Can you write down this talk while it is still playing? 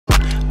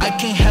I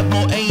can't have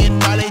more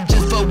A&R, they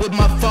just fuck with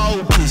my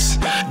focus.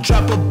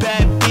 Drop a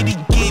bad bitty,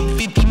 get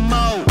 50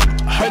 more.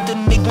 Heard the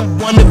nigga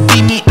wanna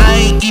beat me, I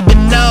ain't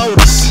even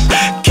notice.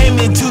 Came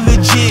in too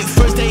legit,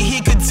 first day he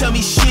could tell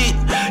me shit.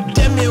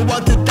 Damn near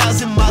walked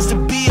 1,000 miles to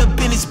be up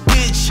in this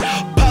bitch.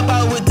 Pop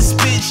out with the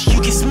spitch, you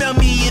can smell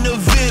me in a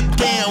VIP.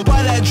 Damn,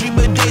 why I dream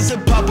of days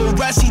of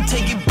paparazzi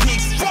taking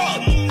pics,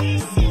 fuck.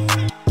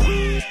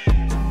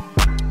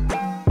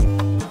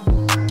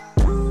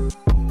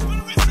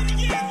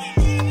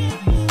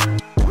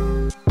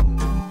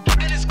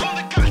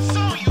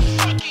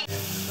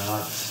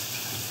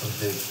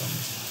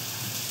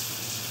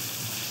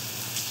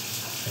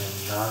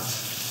 Not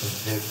a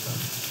victim.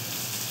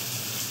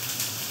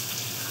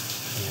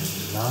 I am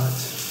not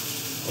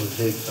a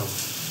victim.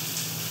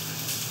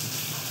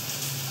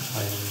 I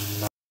am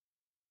not.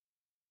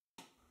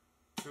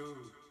 2,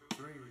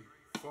 3,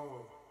 4.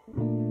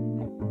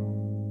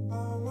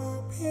 All my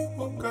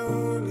people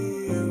call me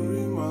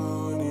every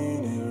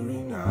morning,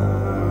 every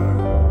night.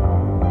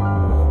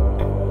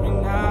 Every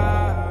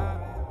night.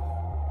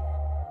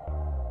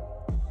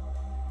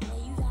 When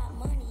you got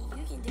money,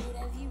 you can do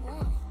whatever you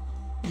want.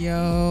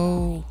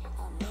 Yo.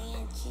 A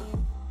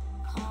mansion,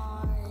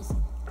 cars,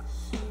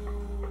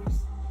 shoes,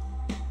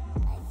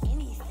 like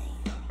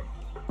anything.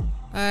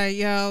 Alright,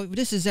 yo,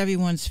 this is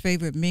everyone's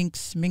favorite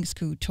Minx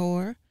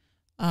Couture.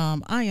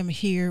 I am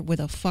here with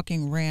a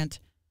fucking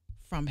rant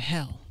from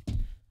hell.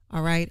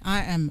 Alright,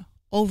 I am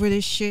over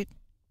this shit,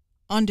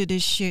 under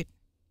this shit,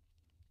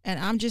 and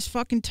I'm just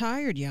fucking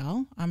tired,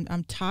 y'all.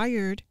 I'm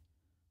tired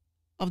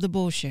of the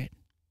bullshit.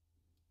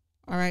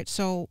 Alright,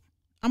 so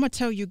I'm going to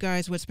tell you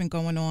guys what's been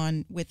going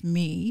on with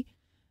me.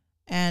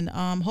 And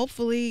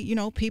hopefully, you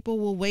know, people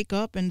will wake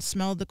up and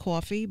smell the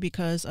coffee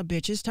because a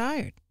bitch is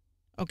tired.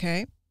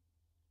 Okay?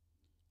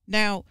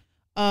 Now,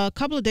 a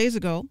couple of days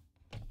ago,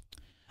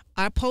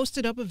 I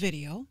posted up a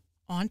video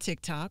on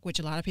TikTok, which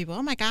a lot of people,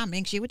 oh my God,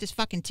 Minx, you with this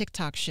fucking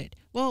TikTok shit.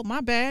 Well, my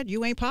bad,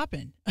 you ain't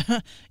popping.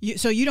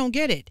 So you don't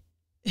get it.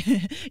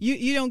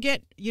 you don't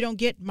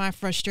get my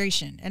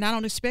frustration, and I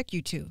don't expect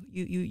you to.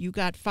 You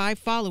got 5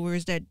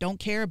 followers that don't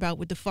care about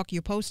what the fuck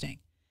you're posting,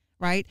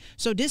 right?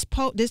 So this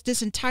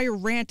entire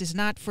rant is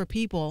not for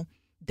people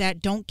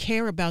that don't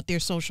care about their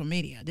social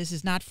media. This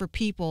is not for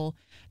people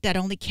that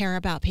only care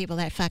about people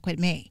that fuck with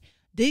me.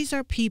 These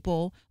are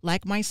people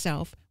like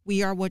myself.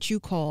 We are what you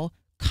call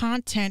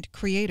content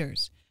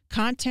creators.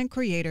 Content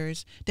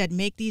creators that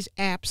make these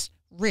apps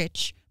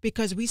rich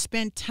because we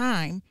spend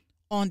time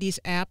on these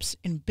apps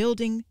and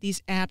building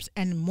these apps,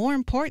 and more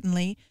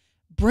importantly,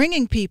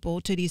 bringing people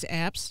to these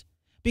apps,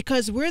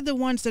 because we're the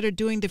ones that are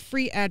doing the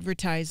free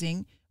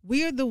advertising.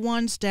 We're the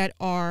ones that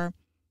are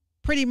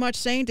pretty much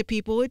saying to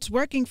people, it's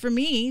working for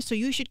me, so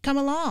you should come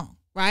along,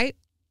 right?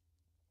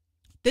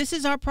 This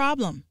is our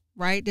problem,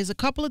 right? There's a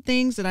couple of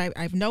things that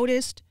I've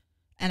noticed,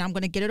 and I'm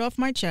going to get it off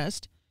my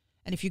chest.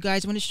 And if you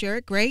guys want to share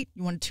it, great.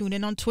 You want to tune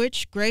in on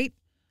Twitch, great.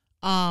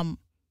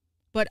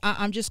 But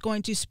I'm just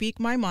going to speak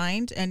my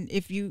mind, and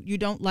if you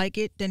don't like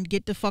it, then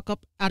get the fuck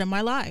up out of my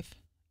life.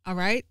 All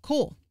right?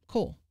 Cool.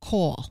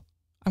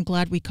 I'm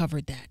glad we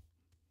covered that.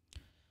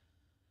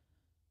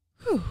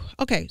 Whew.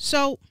 Okay,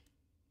 so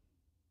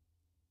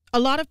a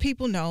lot of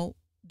people know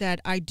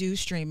that I do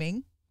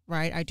streaming,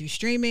 right? I do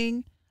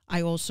streaming.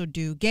 I also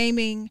do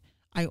gaming.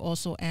 I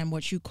also am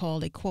what you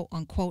call a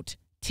quote-unquote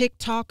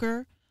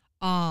TikToker.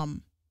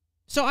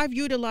 So I've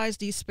utilized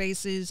these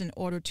spaces in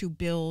order to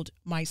build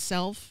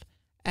myself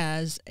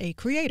as a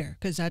creator,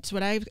 because that's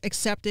what I've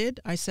accepted.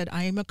 I said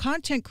I am a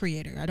content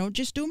creator. I don't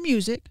just do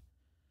music.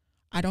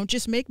 I don't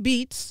just make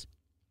beats.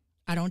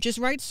 I don't just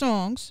write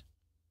songs.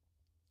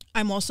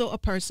 I'm also a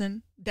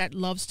person that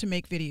loves to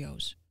make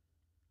videos.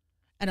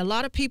 And a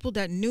lot of people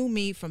that knew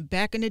me from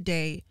back in the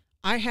day,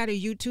 I had a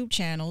YouTube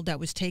channel that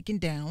was taken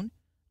down.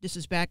 This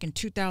is back in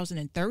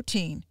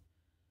 2013.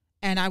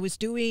 And I was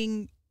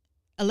doing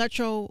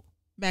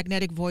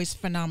electromagnetic voice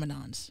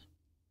phenomenons.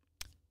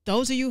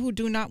 Those of you who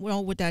do not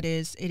know what that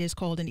is, it is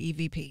called an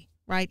EVP,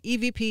 right?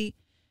 EVP,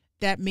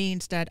 that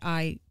means that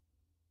I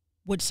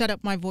would set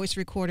up my voice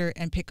recorder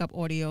and pick up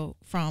audio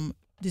from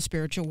the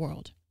spiritual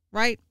world,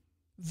 right?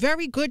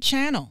 Very good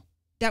channel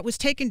that was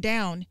taken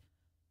down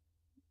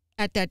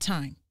at that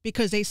time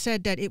because they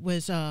said that it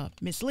was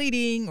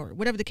misleading or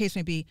whatever the case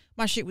may be.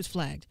 My shit was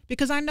flagged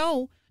because I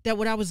know that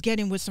what I was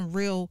getting was some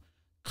real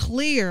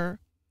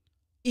clear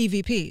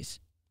EVPs,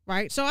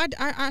 right? So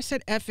I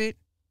said F it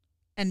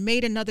and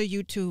made another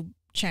YouTube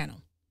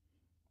channel.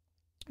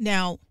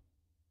 Now,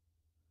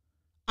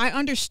 I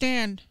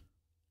understand,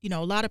 you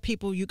know, a lot of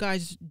people, you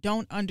guys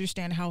don't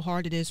understand how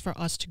hard it is for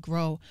us to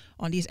grow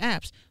on these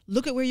apps.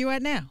 Look at where you're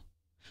at now.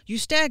 You're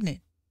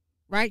stagnant,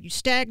 right? You're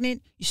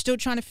stagnant. You're still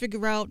trying to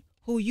figure out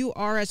who you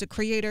are as a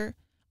creator.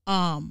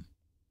 And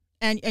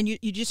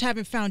you just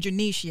haven't found your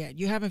niche yet.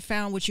 You haven't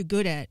found what you're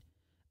good at.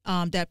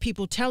 That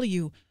people tell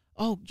you,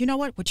 oh, you know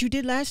what you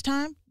did last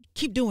time?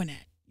 Keep doing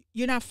that.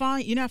 You're not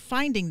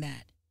finding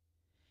that,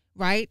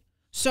 right?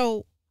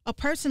 So a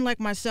person like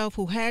myself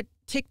who had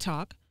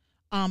TikTok,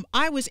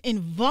 I was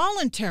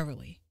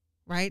involuntarily,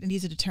 right? And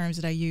these are the terms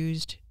that I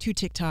used to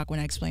TikTok when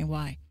I explained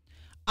why.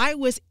 I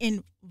was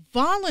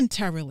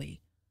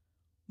involuntarily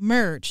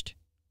merged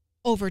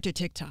over to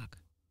TikTok.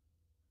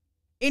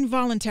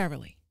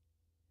 Involuntarily.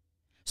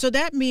 So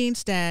that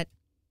means that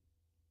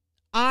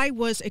I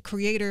was a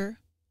creator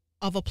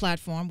of a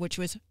platform, which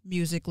was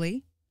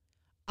Musical.ly.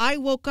 I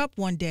woke up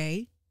one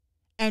day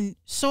and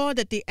saw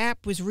that the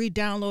app was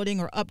re-downloading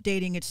or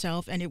updating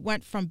itself, and it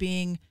went from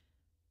being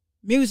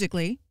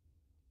Musical.ly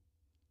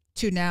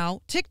to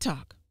now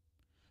TikTok.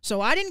 So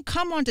I didn't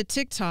come onto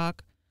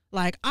TikTok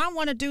like, I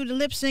want to do the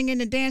lip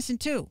singing and dancing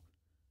too.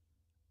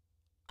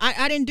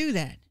 I didn't do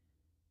that.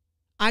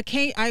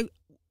 I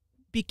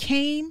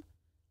became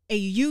a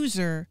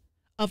user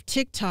of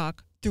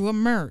TikTok through a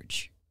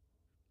merge.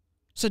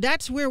 So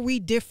that's where we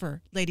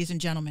differ, ladies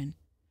and gentlemen.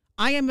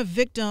 I am a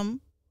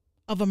victim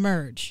of a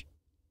merge.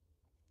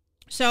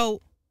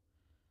 So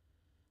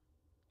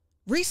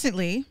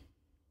recently,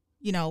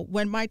 you know,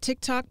 when my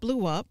TikTok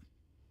blew up,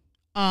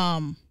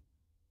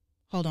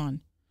 hold on,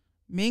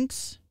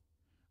 Minx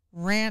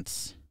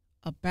rants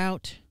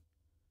about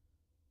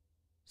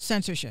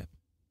censorship.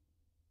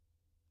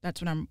 That's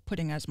what I'm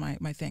putting as my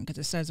thing, because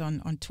it says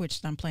on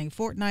Twitch that I'm playing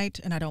Fortnite,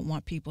 and I don't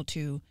want people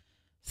to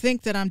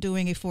think that I'm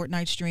doing a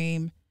Fortnite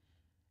stream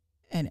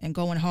and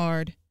going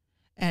hard.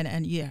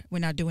 And yeah, we're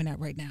not doing that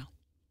right now.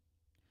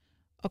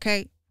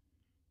 Okay?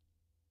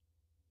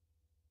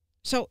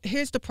 So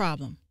here's the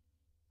problem.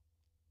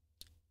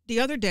 The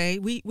other day,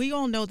 we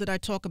all know that I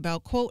talk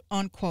about quote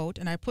unquote,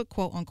 and I put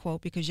quote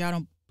unquote because y'all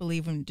don't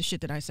believe in the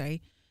shit that I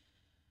say,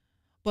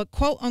 but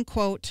quote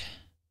unquote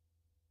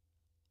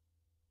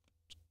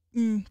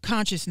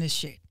consciousness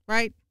shit,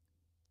 right?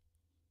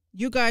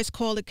 You guys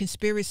call it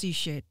conspiracy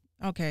shit.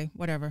 Okay,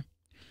 whatever.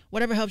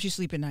 Whatever helps you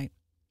sleep at night.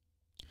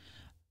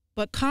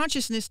 But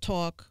consciousness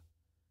talk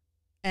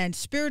and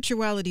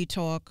spirituality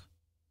talk,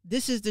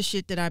 this is the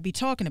shit that I be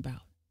talking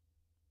about.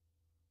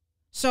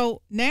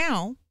 So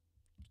now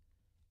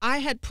I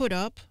had put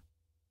up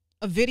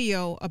a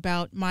video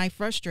about my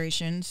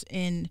frustrations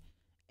in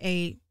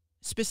a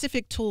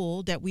specific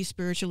tool that we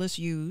spiritualists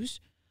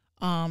use,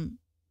 and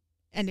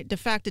the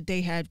fact that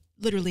they had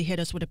literally hit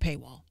us with a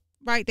paywall,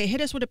 right? They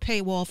hit us with a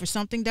paywall for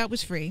something that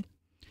was free.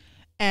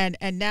 And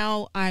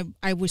now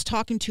I was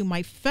talking to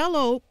my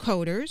fellow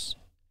coders,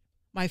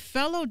 my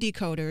fellow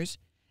decoders,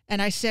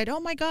 and I said, oh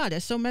my God,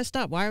 that's so messed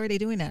up. Why are they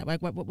doing that?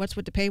 Like, what's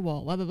with the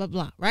paywall? Blah, blah, blah,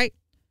 blah, right?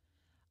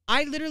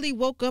 I literally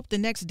woke up the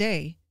next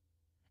day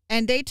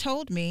and they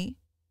told me,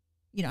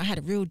 you know, I had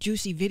a real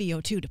juicy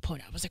video too to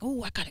put out. I was like,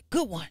 oh, I got a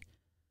good one.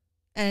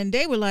 And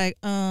they were like,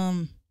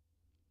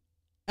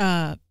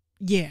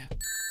 yeah,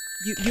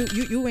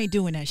 you ain't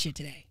doing that shit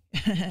today.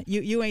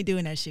 you ain't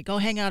doing that shit. Go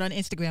hang out on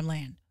Instagram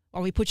land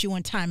or we put you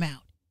on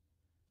timeout.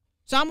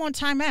 So I'm on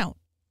timeout.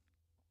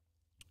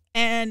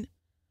 And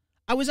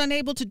I was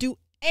unable to do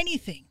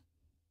anything.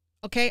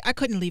 Okay, I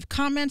couldn't leave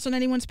comments on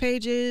anyone's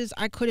pages.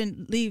 I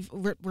couldn't leave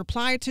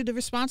reply to the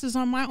responses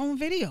on my own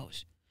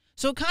videos.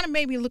 So it kind of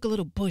made me look a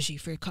little bougie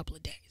for a couple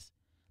of days.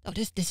 Oh,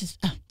 this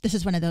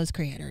is one of those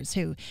creators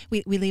who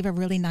we leave a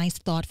really nice,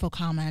 thoughtful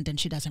comment and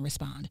she doesn't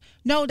respond.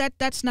 No,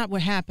 that's not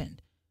what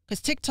happened. Because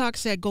TikTok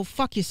said, go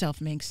fuck yourself,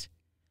 Minx.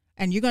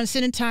 And you're going to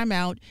sit in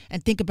timeout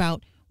and think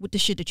about what the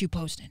shit that you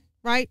posting,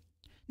 right?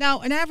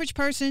 Now, an average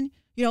person,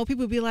 you know,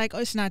 people would be like, oh,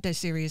 it's not that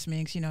serious,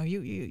 Minx. You know,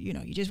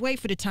 you just wait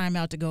for the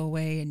timeout to go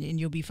away and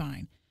you'll be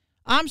fine.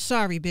 I'm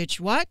sorry, bitch.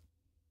 What?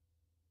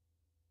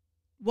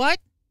 What?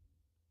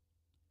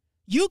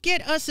 You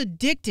get us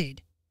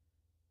addicted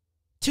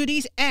to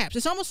these apps.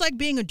 It's almost like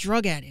being a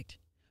drug addict.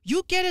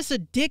 You get us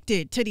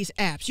addicted to these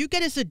apps. You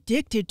get us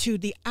addicted to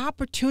the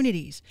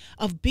opportunities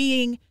of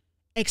being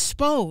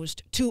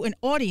exposed to an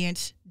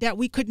audience that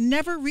we could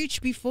never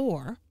reach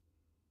before.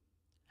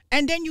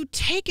 And then you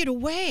take it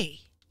away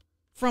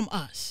from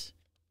us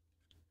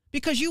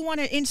because you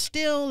want to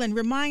instill and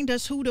remind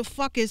us who the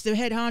fuck is the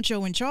head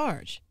honcho in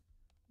charge.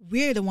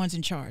 We're the ones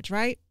in charge,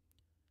 right?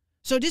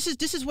 So this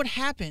is what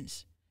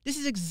happens. This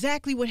is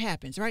exactly what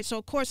happens, right? So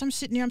of course I'm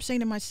sitting there, I'm saying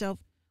to myself,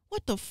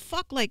 what the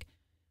fuck? Like,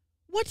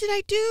 what did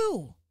I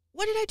do?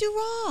 What did I do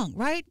wrong,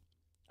 right?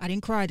 I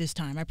didn't cry this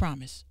time, I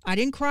promise. I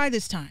didn't cry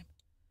this time.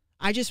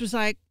 I just was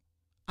like,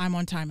 I'm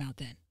on timeout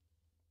then.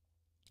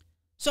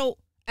 So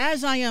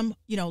as I am,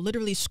 you know,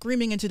 literally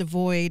screaming into the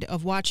void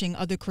of watching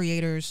other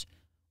creators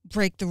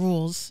break the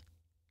rules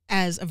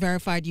as a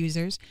verified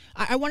users,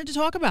 I wanted to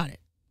talk about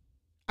it.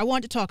 I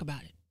wanted to talk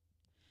about it.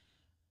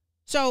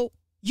 So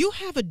you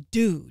have a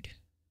dude,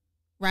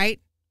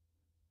 right?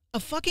 A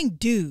fucking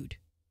dude,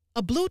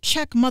 a blue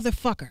check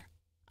motherfucker.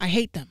 I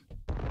hate them.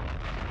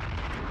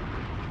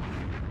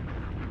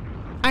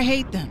 I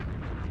hate them.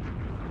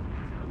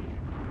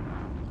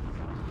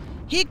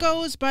 He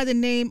goes by the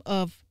name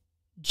of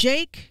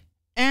Jake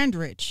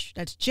Andrich.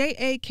 That's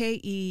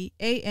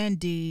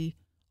JakeAndrich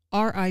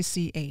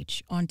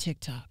on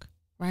TikTok,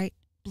 right?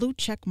 Blue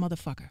check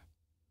motherfucker.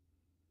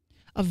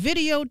 A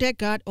video that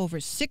got over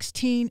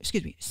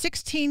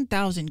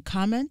 16,000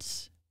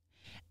 comments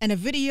and a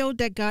video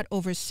that got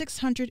over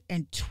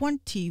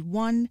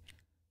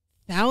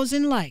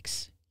 621,000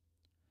 likes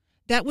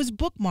that was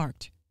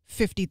bookmarked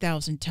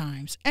 50,000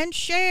 times and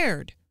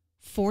shared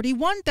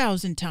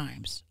 41,000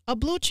 times. A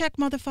blue check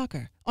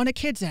motherfucker on a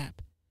kids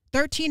app,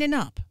 13 and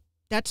up.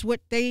 That's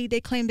what they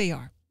claim they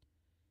are.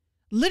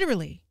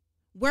 Literally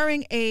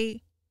wearing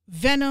a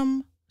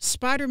Venom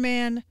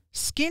Spider-Man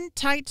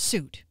skin-tight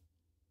suit,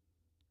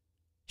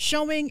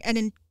 showing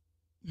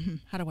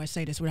how do I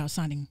say this without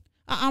sounding,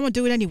 I'm going to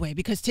do it anyway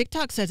because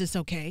TikTok says it's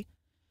okay.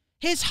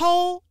 His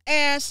whole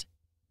ass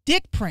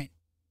dick print.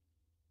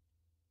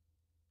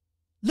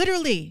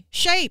 Literally,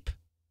 shape.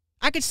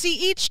 I could see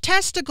each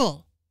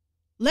testicle.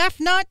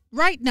 Left nut,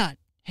 right nut.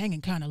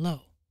 Hanging kind of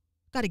low.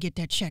 Got to get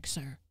that check,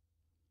 sir.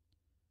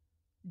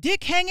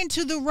 Dick hanging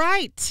to the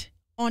right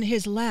on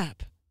his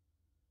lap.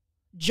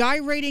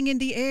 Gyrating in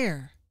the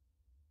air.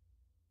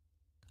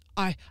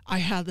 I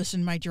have this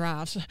in my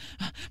drafts.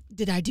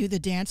 Did I do the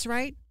dance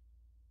right?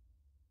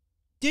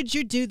 Did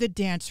you do the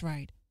dance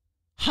right?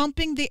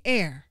 Humping the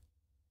air.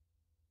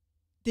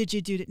 Did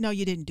you do it? No,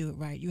 you didn't do it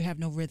right. You have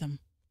no rhythm.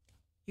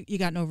 You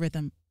got no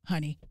rhythm,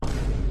 honey.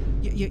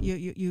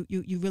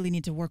 You really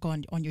need to work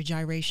on your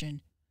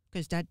gyration,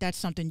 because that's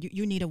something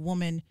you need a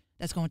woman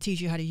that's going to teach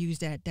you how to use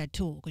that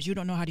tool, because you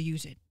don't know how to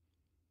use it.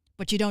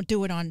 But you don't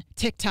do it on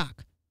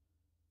TikTok.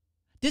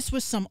 This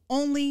was some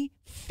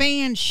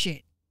OnlyFans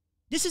shit.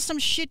 This is some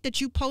shit that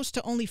you post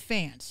to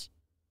OnlyFans.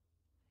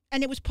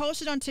 And it was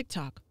posted on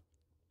TikTok.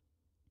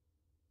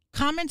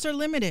 Comments are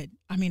limited.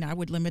 I mean, I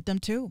would limit them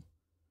too.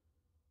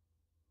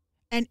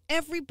 And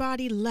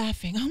everybody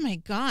laughing. Oh my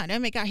God. Oh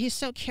my God. He's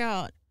so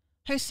cute.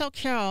 He's so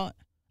cute. Oh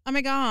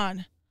my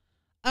God.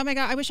 Oh my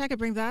God. I wish I could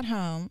bring that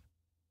home.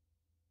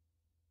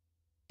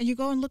 And you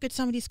go and look at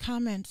some of these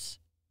comments.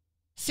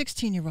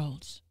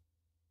 16-year-olds.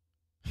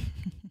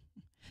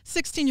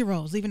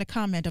 16-year-olds leaving a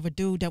comment of a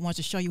dude that wants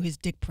to show you his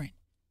dick print.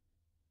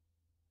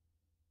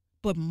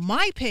 But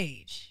my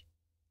page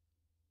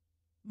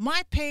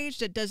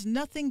that does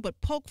nothing but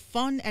poke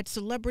fun at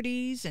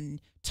celebrities and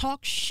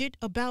talk shit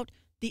about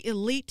the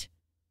elite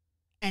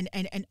and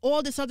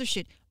all this other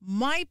shit,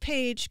 my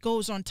page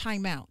goes on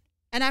timeout.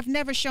 And I've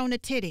never shown a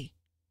titty.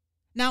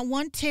 Not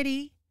one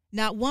titty,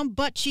 not one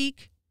butt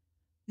cheek,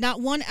 not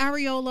one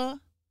areola,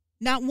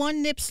 not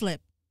one nip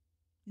slip,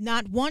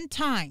 not one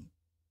time.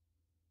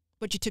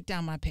 But you took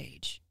down my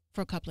page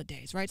for a couple of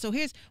days, right? So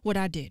here's what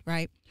I did,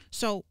 right?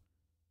 So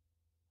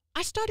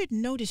I started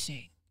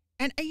noticing,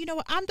 and you know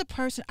what? I'm the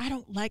person, I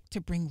don't like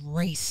to bring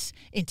race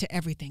into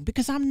everything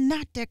because I'm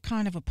not that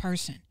kind of a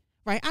person,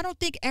 right? I don't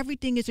think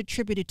everything is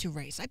attributed to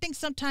race. I think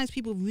sometimes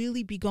people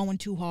really be going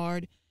too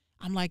hard.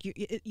 I'm like,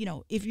 you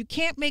know, if you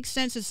can't make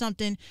sense of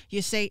something,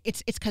 you say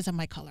it's because of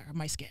my color or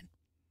my skin.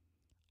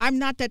 I'm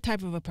not that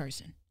type of a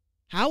person.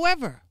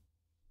 However,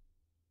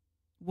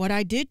 what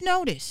I did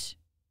notice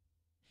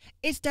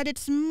is that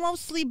it's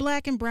mostly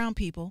black and brown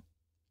people,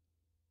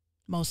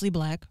 mostly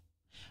black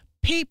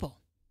people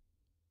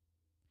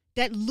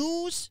that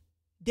lose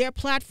their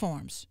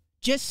platforms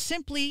just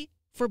simply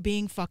for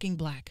being fucking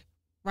black,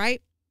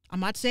 right? I'm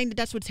not saying that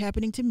that's what's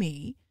happening to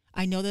me.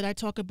 I know that I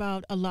talk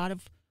about a lot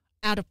of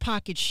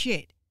out-of-pocket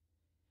shit,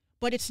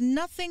 but it's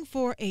nothing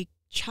for a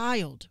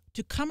child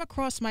to come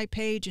across my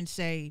page and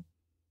say,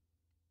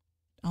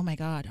 oh my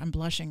God, I'm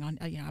blushing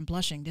I'm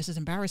blushing. This is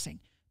embarrassing.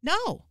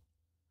 No,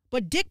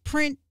 but Dick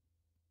Print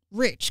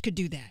Rich could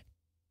do that.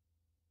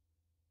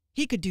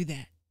 He could do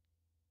that.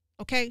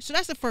 Okay, so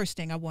that's the first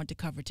thing I want to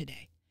cover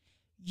today.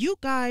 You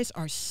guys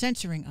are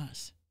censoring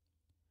us.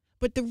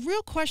 But the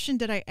real question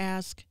that I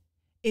ask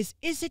is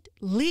it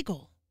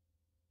legal?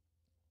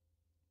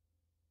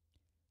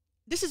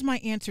 This is my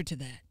answer to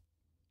that.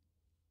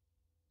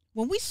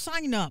 When we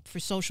sign up for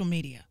social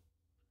media,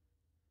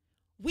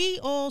 we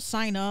all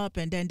sign up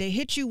and then they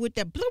hit you with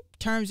that bloop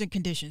terms and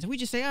conditions. And we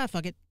just say,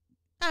 fuck it.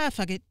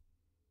 Fuck it.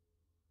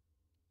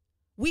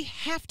 We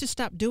have to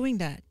stop doing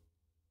that.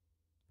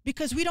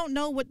 Because we don't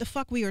know what the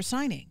fuck we are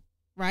signing,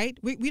 right?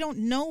 We don't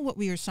know what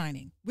we are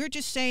signing. We're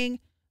just saying,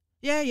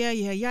 yeah,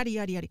 yada, yada,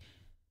 yada.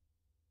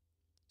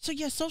 So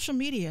yeah, social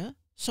media,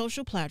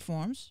 social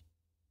platforms,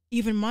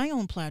 even my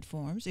own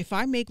platforms, if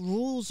I make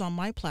rules on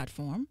my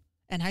platform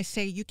and I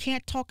say you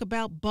can't talk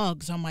about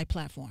bugs on my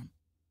platform,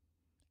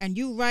 and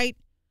you write,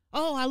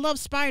 oh, I love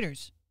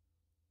spiders,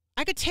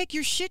 I could take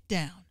your shit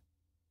down.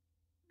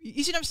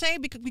 You see what I'm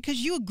saying?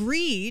 Because you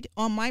agreed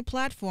on my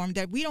platform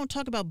that we don't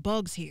talk about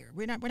bugs here.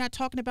 We're not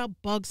talking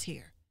about bugs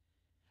here.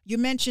 You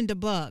mentioned a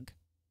bug.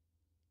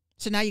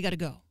 So now you got to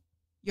go.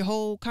 Your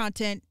whole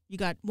content, you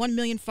got 1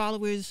 million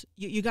followers.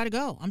 You got to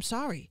go. I'm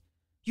sorry.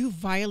 You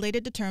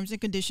violated the terms and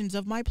conditions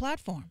of my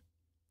platform.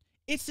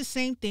 It's the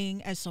same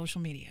thing as social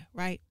media,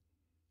 right?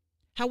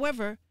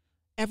 However,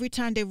 every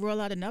time they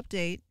roll out an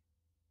update,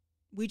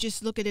 we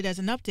just look at it as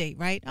an update,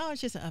 right? Oh,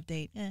 it's just an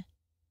update.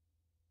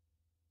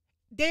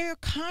 They're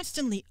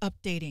constantly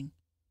updating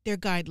their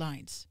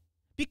guidelines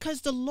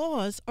because the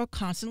laws are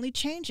constantly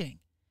changing.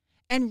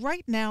 And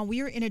right now we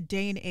are in a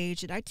day and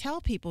age that I tell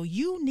people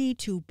you need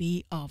to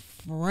be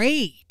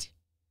afraid,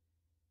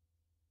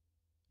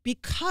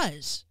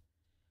 because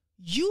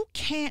you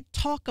can't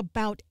talk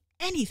about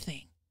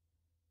anything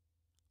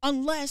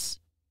unless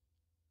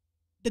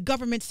the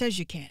government says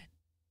you can.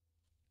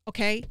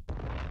 Okay?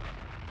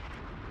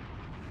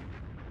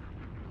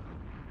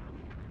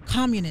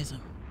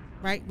 Communism,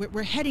 right?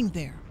 We're heading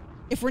there.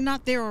 If we're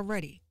not there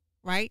already,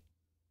 right?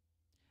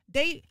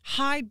 They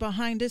hide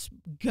behind this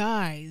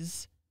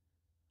guise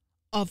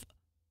of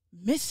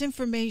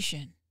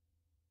misinformation.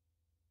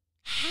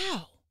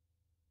 How?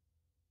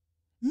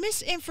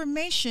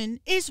 Misinformation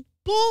is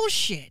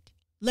bullshit,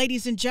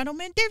 ladies and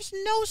gentlemen. There's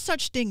no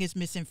such thing as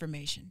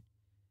misinformation.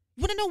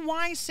 You want to know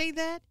why I say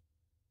that?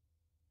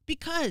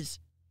 Because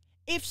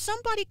if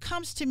somebody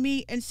comes to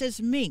me and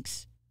says,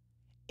 Minx,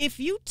 if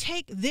you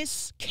take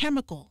this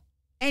chemical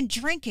and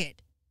drink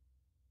it,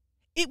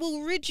 it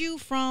will rid you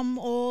from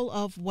all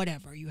of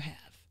whatever you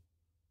have.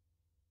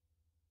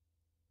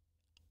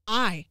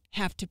 I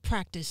have to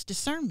practice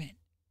discernment.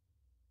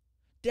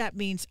 That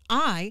means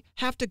I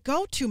have to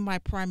go to my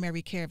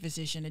primary care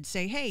physician and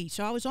say, hey,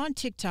 so I was on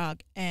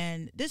TikTok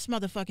and this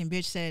motherfucking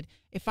bitch said,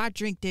 if I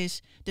drink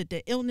this, that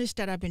the illness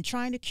that I've been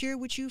trying to cure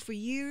with you for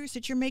years,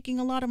 that you're making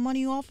a lot of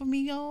money off of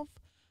me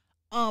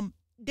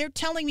they're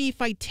telling me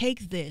if I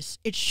take this,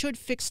 it should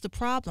fix the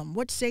problem.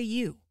 What say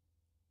you?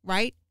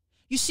 Right?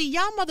 You see,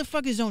 y'all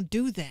motherfuckers don't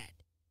do that.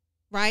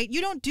 Right?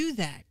 You don't do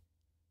that.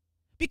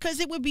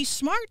 Because it would be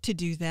smart to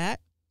do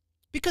that.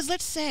 Because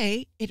let's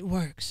say it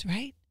works,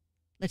 right?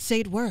 Let's say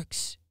it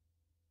works.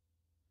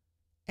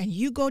 And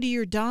you go to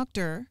your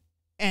doctor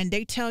and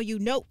they tell you,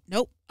 nope,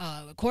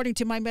 according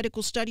to my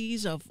medical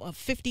studies of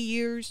 50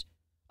 years,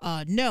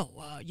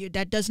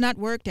 that does not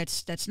work.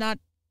 That's not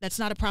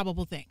a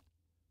probable thing.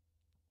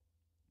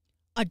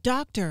 A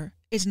doctor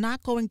is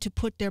not going to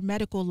put their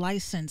medical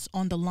license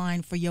on the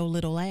line for your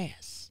little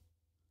ass.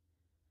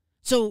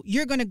 So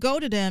you're going to go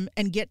to them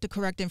and get the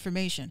correct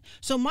information.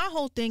 So my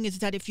whole thing is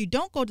that if you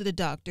don't go to the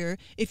doctor,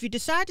 if you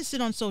decide to sit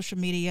on social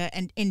media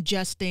and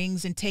ingest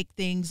things and take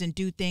things and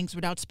do things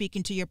without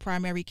speaking to your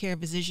primary care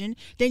physician,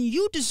 then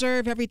you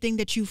deserve everything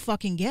that you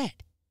fucking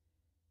get.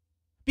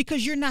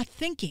 Because you're not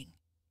thinking,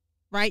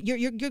 right?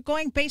 You're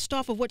going based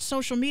off of what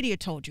social media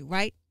told you,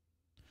 right?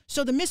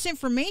 So the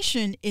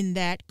misinformation in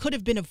that could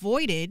have been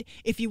avoided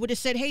if you would have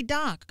said, hey,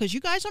 doc, because you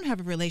guys don't have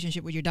a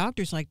relationship with your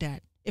doctors like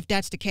that, if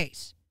that's the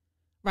case.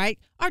 Right?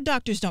 Our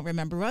doctors don't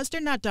remember us. They're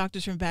not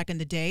doctors from back in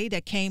the day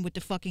that came with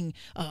the fucking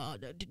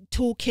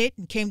toolkit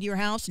and came to your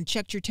house and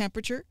checked your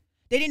temperature.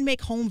 They didn't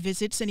make home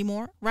visits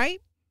anymore, right?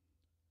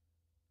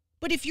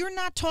 But if you're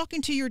not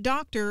talking to your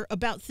doctor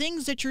about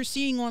things that you're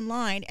seeing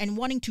online and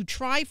wanting to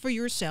try for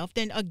yourself,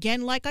 then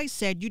again, like I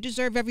said, you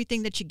deserve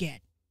everything that you get.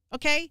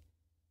 Okay?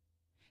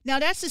 Now,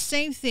 that's the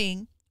same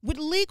thing with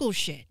legal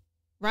shit,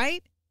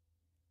 right?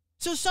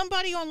 So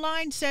somebody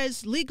online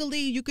says legally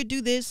you could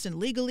do this and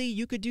legally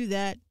you could do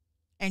that,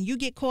 and you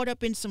get caught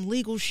up in some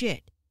legal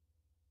shit.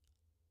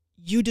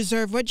 You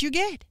deserve what you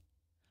get.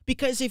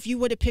 Because if you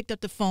would have picked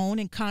up the phone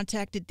and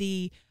contacted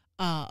the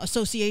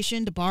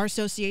association, the bar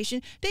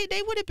association,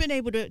 they would have been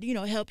able to,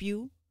 help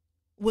you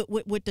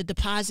with the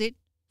deposit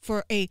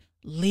for a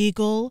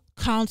legal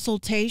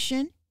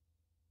consultation,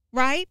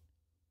 right?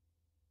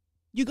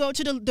 You go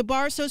to the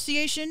bar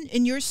association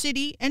in your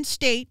city and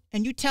state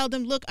and you tell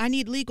them, look, I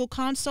need legal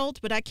consult,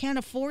 but I can't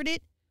afford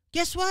it.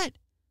 Guess what?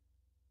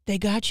 They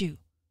got you.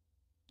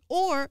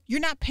 Or you're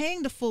not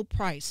paying the full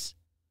price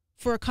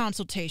for a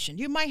consultation.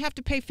 You might have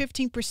to pay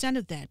 15%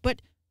 of that.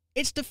 But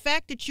it's the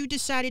fact that you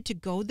decided to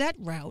go that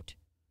route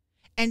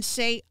and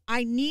say,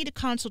 I need a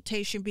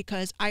consultation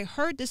because I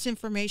heard this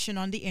information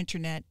on the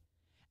internet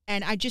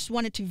and I just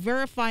wanted to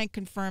verify and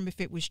confirm if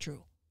it was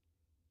true.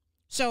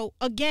 So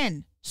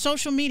again,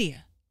 social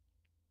media.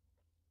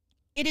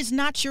 It is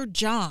not your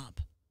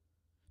job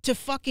to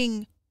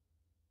fucking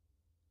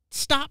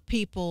stop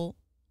people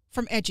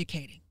from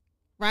educating,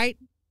 right?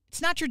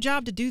 It's not your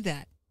job to do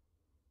that.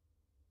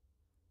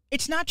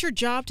 It's not your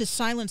job to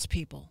silence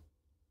people.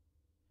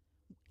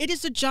 It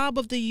is the job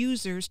of the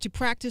users to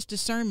practice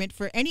discernment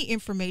for any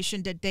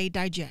information that they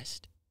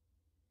digest.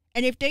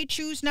 And if they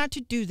choose not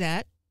to do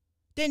that,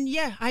 then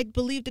yeah, I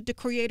believe that the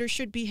creator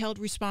should be held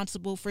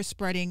responsible for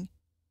spreading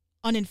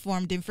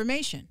uninformed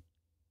information.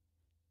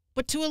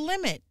 But to a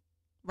limit,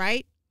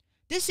 right?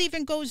 This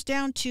even goes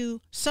down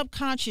to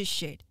subconscious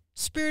shit,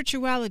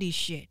 spirituality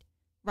shit,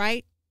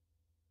 right?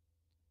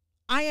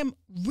 I am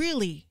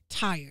really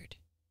tired,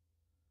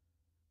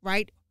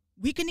 right?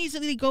 We can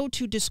easily go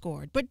to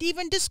Discord, but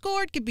even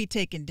Discord could be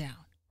taken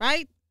down,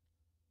 right?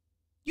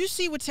 You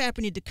see what's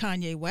happening to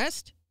Kanye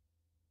West.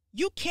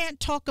 You can't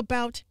talk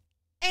about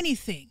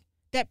anything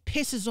that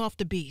pisses off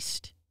the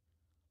beast.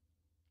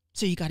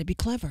 So you got to be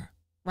clever,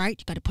 right?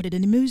 You got to put it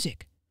in the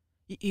music.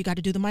 You got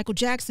to do the Michael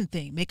Jackson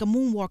thing, make a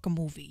Moonwalker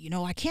movie.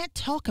 I can't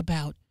talk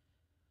about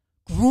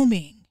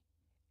grooming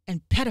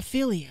and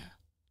pedophilia.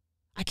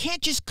 I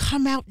can't just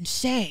come out and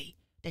say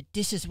that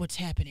this is what's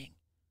happening.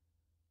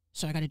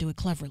 So I got to do it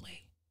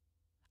cleverly.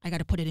 I got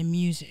to put it in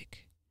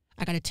music.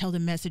 I got to tell the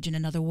message in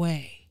another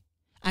way.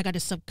 I got to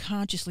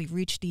subconsciously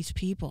reach these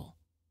people.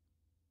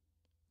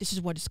 This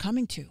is what it's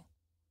coming to.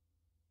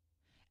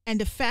 And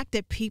the fact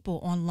that people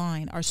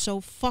online are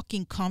so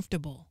fucking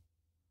comfortable,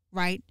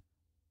 right,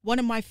 one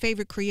of my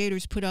favorite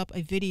creators put up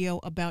a video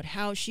about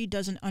how she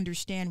doesn't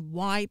understand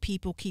why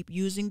people keep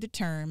using the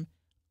term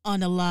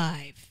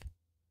unalive.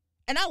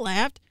 And I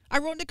laughed. I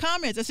wrote in the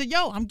comments. I said,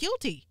 yo, I'm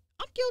guilty.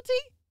 I'm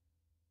guilty.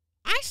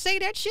 I say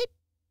that shit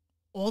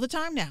all the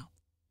time now.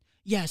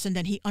 Yes, and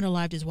then he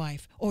unalived his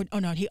wife. Or, oh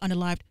no, he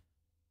unalived.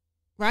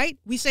 Right?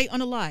 We say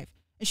unalive.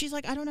 And she's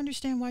like, I don't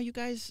understand why you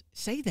guys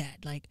say that.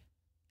 Like,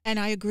 and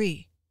I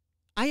agree.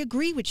 I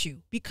agree with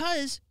you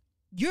because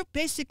you're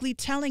basically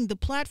telling the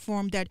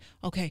platform that,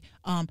 okay,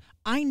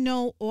 I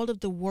know all of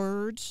the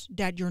words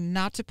that you're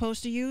not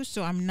supposed to use,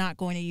 so I'm not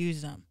going to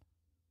use them.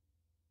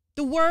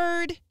 The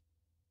word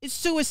is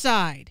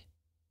suicide,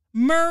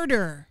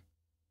 murder,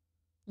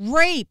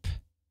 rape.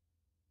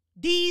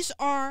 These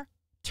are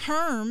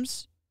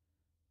terms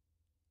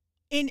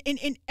in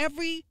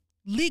every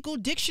legal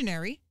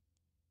dictionary.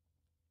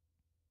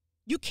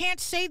 You can't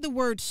say the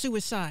word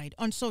suicide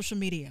on social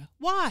media.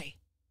 Why?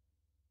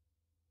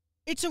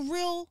 It's a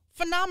real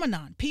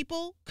phenomenon.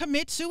 People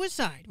commit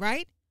suicide,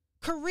 right?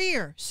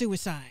 Career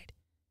suicide,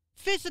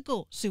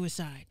 physical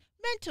suicide,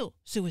 mental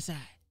suicide.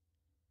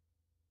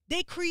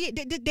 They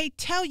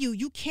tell you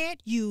you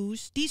can't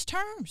use these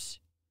terms.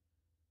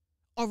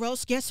 Or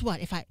else, guess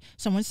what?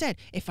 Someone said,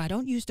 if I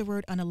don't use the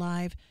word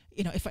unalive,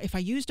 if I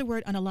use the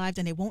word unalive,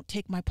 then they won't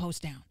take my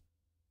post down.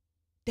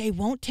 They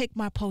won't take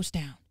my post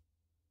down.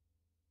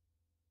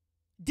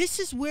 This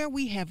is where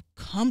we have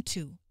come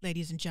to,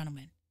 ladies and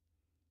gentlemen.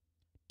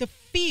 The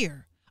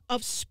fear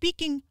of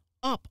speaking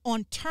up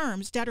on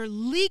terms that are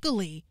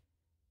legally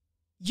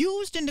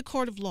used in the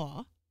court of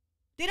law.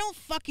 They don't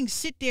fucking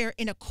sit there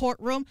in a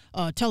courtroom,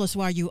 tell us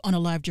why you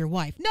unalived your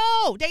wife.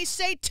 No, they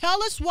say,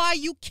 tell us why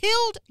you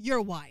killed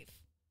your wife.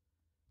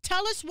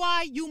 Tell us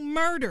why you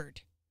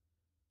murdered.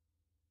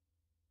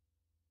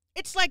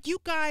 It's like you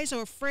guys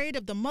are afraid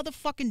of the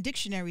motherfucking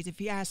dictionaries,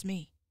 if you ask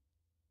me.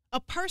 A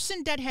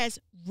person that has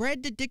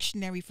read the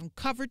dictionary from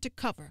cover to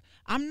cover.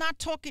 I'm not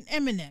talking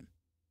Eminem.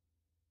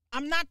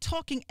 I'm not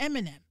talking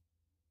Eminem.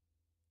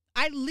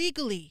 I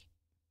legally,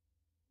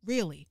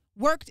 really,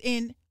 worked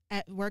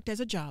as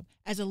a job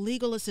as a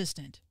legal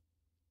assistant.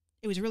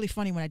 It was really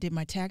funny when I did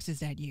my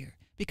taxes that year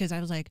because I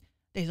was like,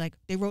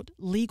 they wrote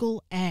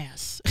legal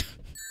ass.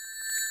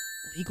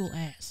 Legal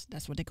ass.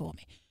 That's what they call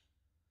me.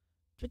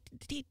 But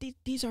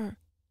these are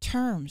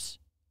terms,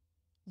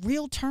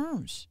 real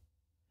terms.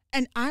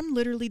 And I'm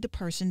literally the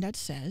person that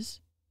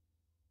says,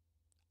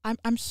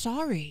 I'm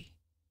sorry.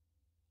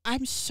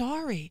 I'm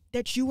sorry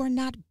that you are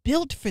not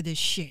built for this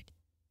shit.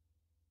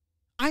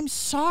 I'm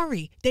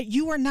sorry that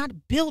you are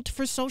not built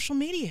for social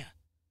media.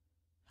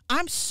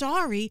 I'm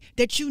sorry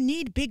that you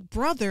need Big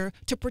Brother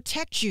to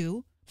protect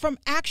you from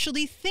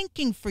actually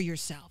thinking for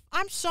yourself.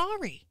 I'm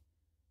sorry.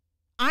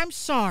 I'm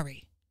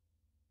sorry.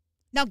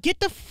 Now get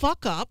the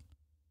fuck up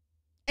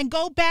and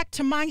go back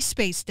to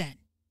MySpace then.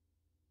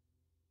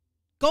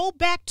 Go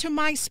back to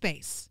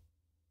MySpace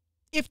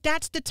if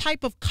that's the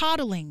type of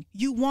coddling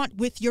you want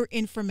with your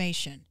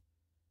information.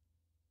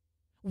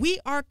 We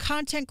are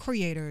content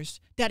creators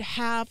that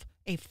have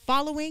a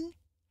following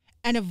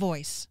and a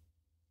voice.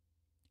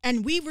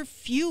 And we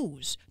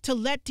refuse to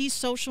let these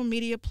social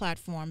media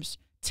platforms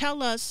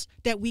tell us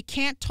that we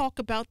can't talk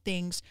about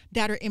things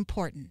that are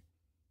important.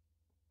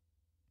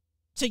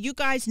 So you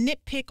guys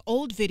nitpick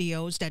old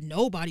videos that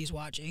nobody's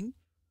watching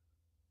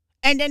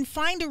and then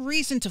find a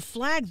reason to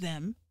flag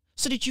them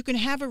so that you can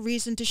have a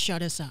reason to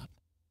shut us up.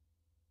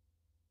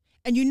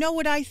 And you know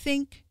what I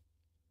think?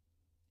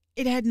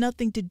 It had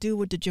nothing to do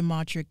with the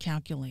gematria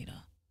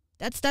calculator.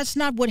 That's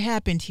not what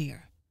happened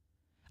here.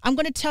 I'm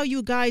going to tell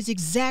you guys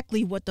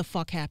exactly what the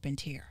fuck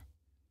happened here.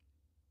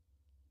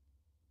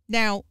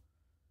 Now,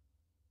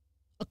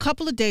 a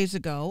couple of days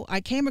ago, I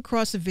came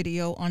across a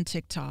video on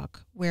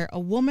TikTok where a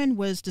woman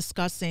was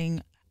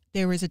discussing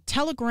there is a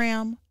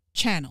Telegram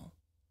channel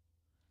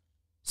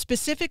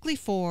specifically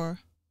for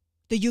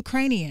the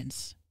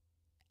Ukrainians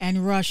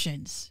and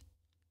Russians,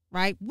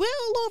 right? Well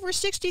over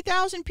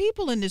 60,000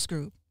 people in this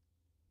group.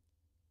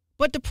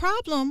 But the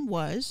problem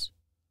was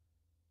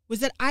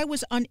that I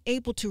was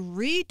unable to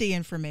read the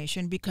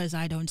information because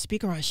I don't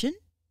speak Russian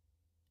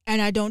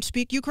and I don't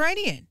speak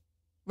Ukrainian,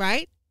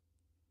 right?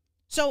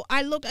 So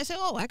I said,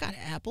 oh, I got an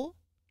Apple.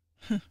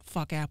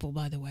 Fuck Apple,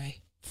 by the way.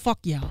 Fuck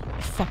y'all,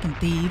 you fucking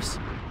thieves.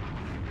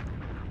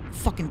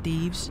 Fucking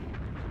thieves.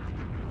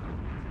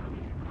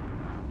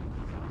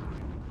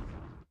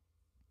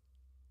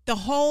 The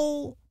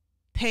whole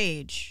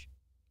page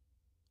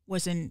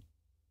was in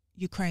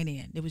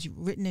Ukrainian. It was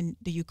written in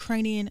the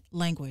Ukrainian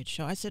language.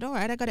 So I said, all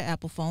right, I got an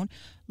Apple phone.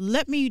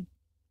 Let me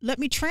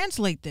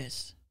translate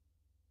this.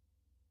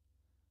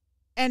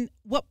 And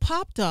what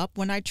popped up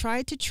when I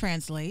tried to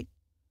translate,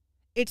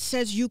 it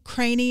says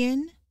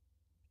Ukrainian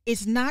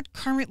is not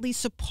currently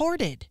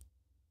supported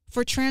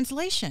for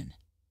translation.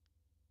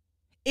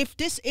 If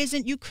this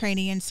isn't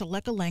Ukrainian,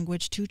 select a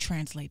language to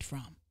translate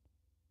from.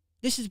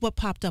 This is what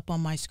popped up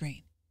on my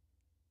screen.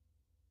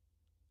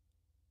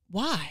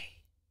 Why?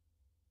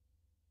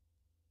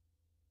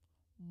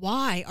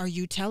 Why are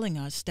you telling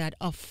us that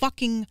a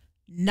fucking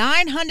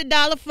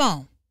 $900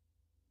 phone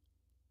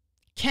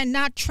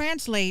cannot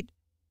translate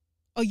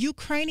a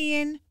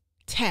Ukrainian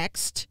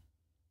text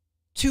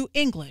to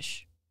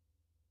English.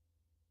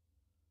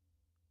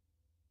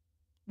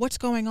 What's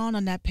going on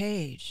that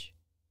page?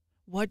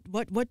 What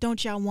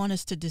don't y'all want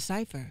us to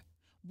decipher?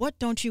 What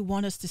don't you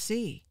want us to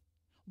see?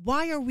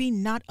 Why are we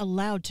not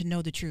allowed to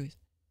know the truth?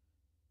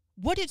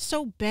 What is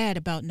so bad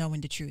about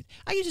knowing the truth?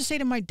 I used to say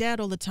to my dad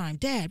all the time,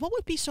 Dad, what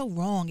would be so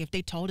wrong if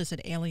they told us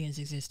that aliens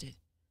existed?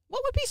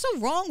 What would be so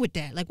wrong with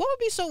that? Like, what would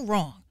be so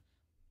wrong?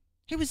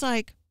 He was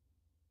like,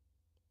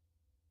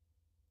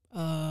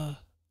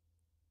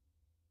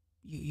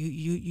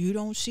 you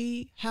don't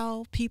see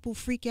how people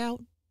freak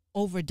out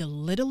over the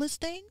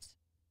littlest things?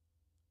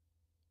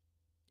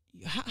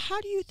 How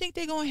do you think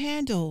they're going to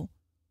handle,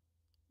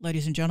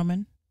 ladies and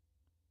gentlemen,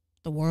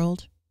 the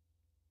world?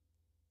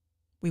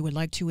 We would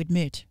like to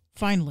admit,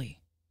 finally,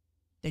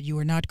 that you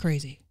are not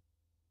crazy.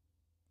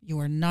 You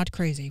are not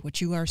crazy.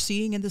 What you are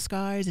seeing in the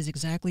skies is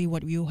exactly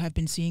what you have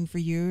been seeing for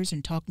years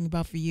and talking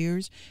about for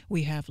years.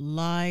 We have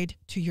lied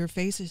to your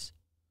faces,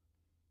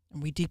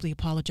 and we deeply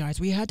apologize.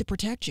 We had to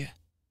protect you.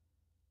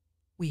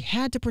 We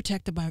had to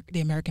protect the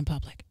American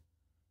public.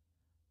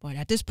 But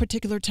at this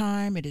particular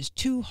time, it is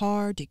too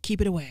hard to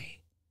keep it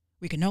away.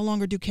 We can no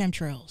longer do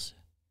chemtrails.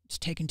 It's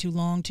taking too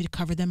long to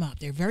cover them up.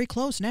 They're very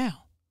close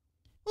now.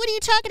 What are you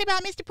talking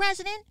about, Mr.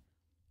 President?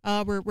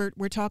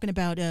 We're talking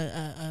about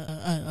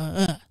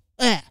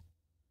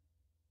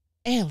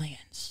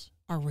aliens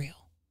are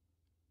real.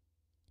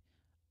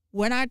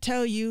 When I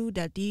tell you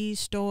that these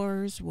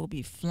stores will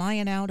be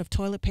flying out of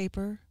toilet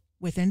paper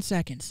within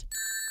seconds,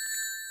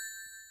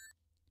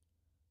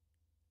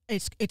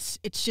 it's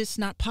just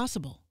not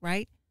possible,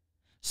 right?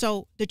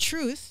 So the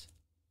truth,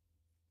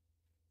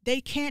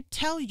 they can't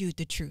tell you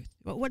the truth.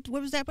 What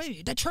was that?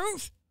 The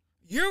truth.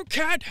 You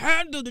can't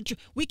handle the truth.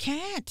 We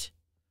can't.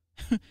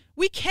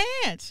 We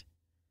can't.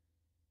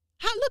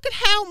 Look at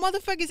how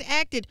motherfuckers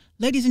acted.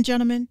 Ladies and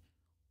gentlemen,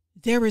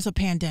 there is a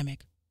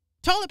pandemic.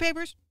 Toilet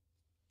papers.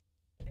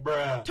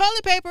 Bruh.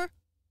 Toilet paper.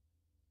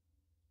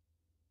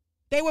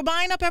 They were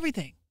buying up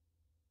everything.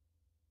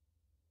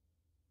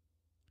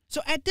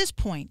 So at this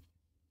point,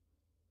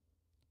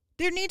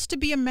 there needs to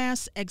be a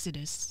mass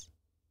exodus.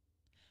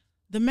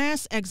 The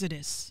mass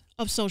exodus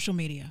of social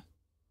media.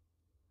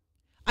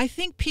 I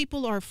think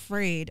people are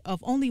afraid of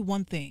only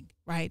one thing,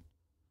 right?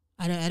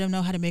 I don't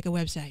know how to make a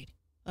website.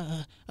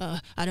 I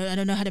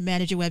don't know how to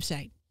manage a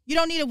website. You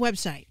don't need a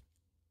website.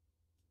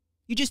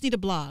 You just need a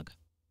blog.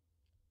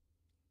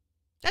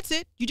 That's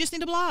it. You just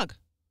need a blog.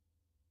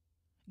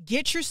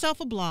 Get yourself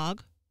a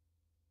blog.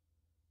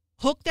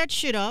 Hook that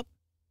shit up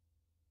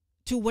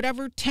to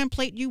whatever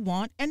template you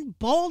want and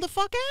ball the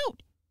fuck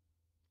out.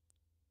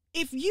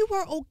 If you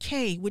are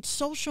okay with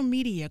social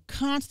media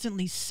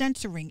constantly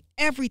censoring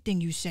everything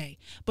you say,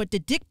 but the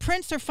dick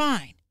prints are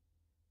fine,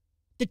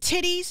 the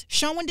titties,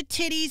 showing the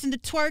titties and the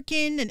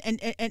twerking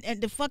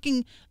and the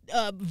fucking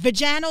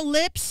vaginal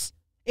lips,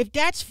 if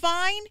that's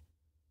fine,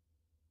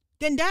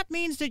 then that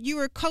means that you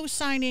are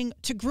co-signing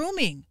to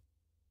grooming,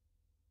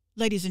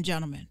 ladies and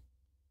gentlemen.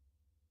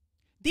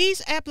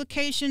 These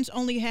applications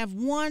only have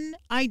one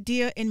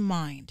idea in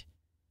mind,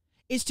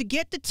 is to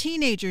get the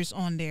teenagers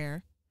on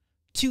there,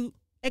 to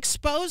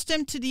expose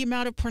them to the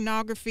amount of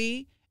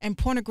pornography and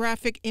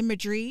pornographic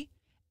imagery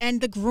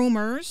and the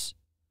groomers,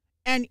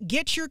 and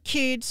get your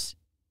kids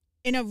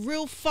in a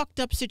real fucked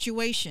up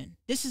situation.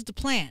 This is the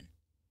plan.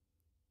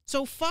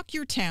 So fuck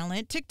your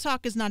talent.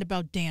 TikTok is not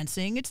about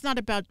dancing. It's not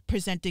about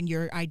presenting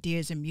your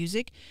ideas in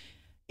music.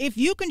 If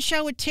you can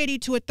show a titty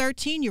to a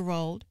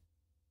 13-year-old,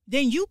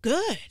 then you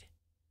good.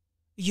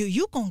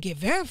 You gonna get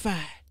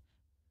verified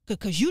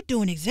because you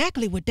doing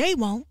exactly what they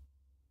want.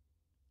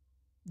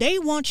 They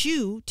want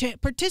you to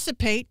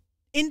participate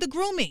in the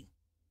grooming.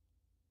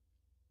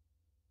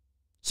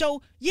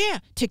 So, yeah,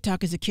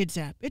 TikTok is a kids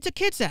app. It's a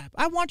kids app.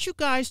 I want you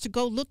guys to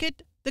go look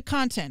at the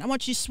content. I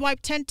want you to swipe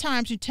 10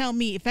 times and tell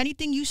me if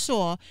anything you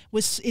saw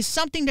is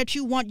something that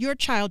you want your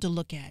child to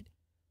look at,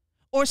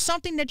 or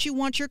something that you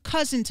want your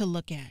cousin to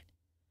look at,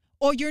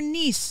 or your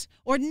niece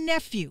or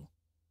nephew.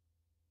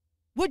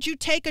 Would you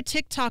take a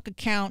TikTok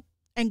account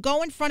and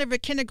go in front of a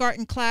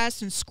kindergarten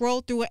class and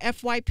scroll through a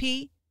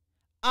FYP?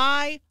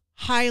 I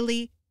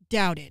highly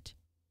doubt it.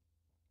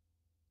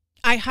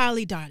 I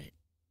highly doubt it.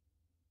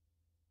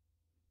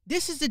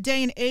 This is the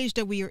day and age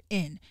that we are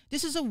in.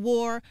 This is a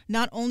war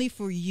not only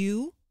for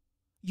you,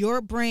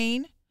 your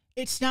brain.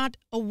 It's not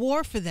a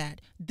war for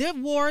that. The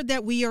war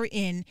that we are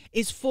in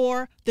is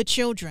for the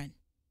children,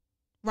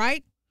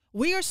 right?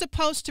 We are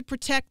supposed to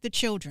protect the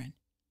children.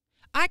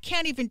 I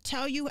can't even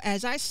tell you,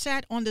 as I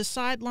sat on the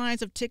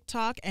sidelines of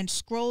TikTok and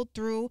scrolled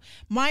through,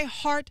 my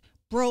heart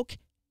broke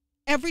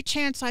every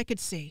chance I could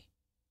see.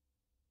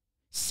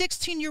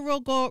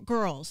 16-year-old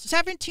girls,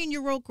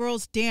 17-year-old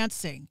girls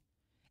dancing,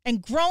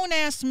 and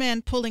grown-ass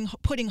men putting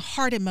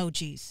heart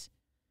emojis.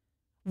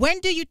 When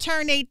do you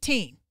turn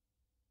 18?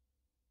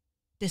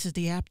 This is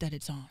the app that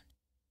it's on.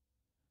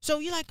 So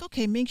you're like,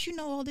 okay, Minx, you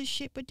know all this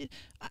shit, but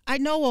I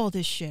know all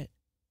this shit.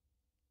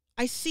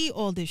 I see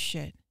all this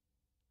shit.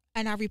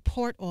 And I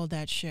report all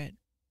that shit.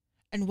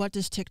 And what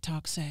does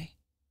TikTok say?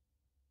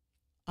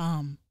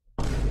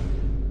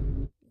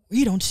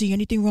 We don't see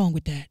anything wrong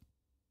with that.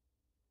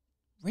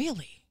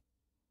 Really?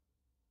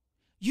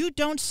 You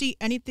don't see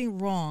anything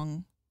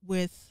wrong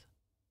with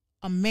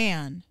a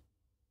man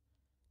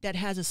that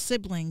has a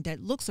sibling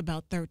that looks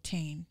about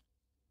 13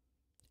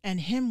 and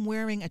him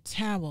wearing a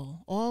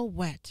towel all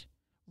wet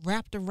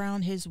wrapped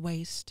around his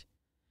waist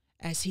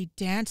as he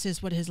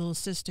dances with his little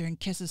sister and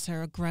kisses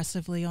her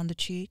aggressively on the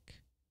cheek?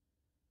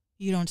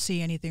 You don't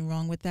see anything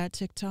wrong with that,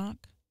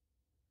 TikTok?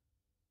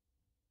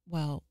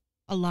 Well,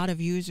 a lot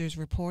of users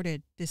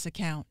reported this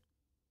account.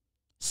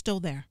 Still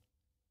there.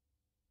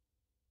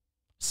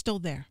 Still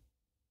there.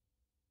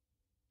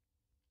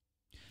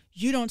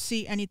 You don't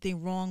see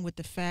anything wrong with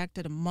the fact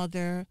that a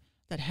mother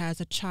that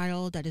has a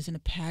child that is in a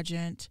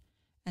pageant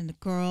and the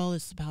girl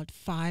is about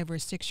 5 or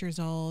 6 years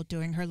old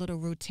doing her little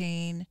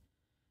routine,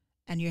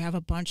 and you have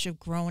a bunch of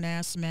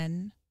grown-ass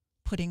men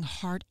putting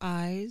heart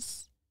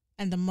eyes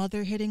and the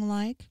mother hitting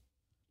like?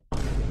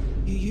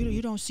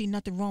 You don't see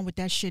nothing wrong with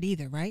that shit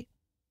either, right?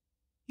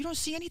 You don't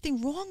see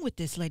anything wrong with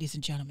this, ladies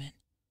and gentlemen.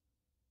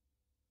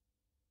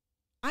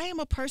 I am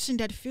a person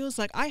that feels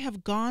like I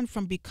have gone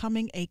from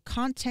becoming a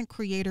content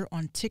creator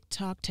on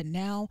TikTok to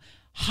now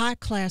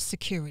high-class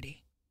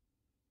security.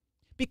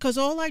 Because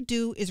all I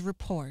do is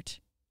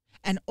report,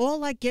 and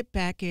all I get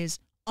back is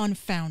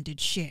unfounded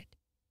shit.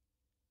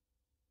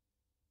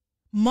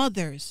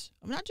 Mothers,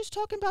 I'm not just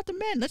talking about the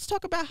men. Let's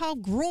talk about how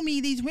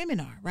groomy these women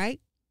are,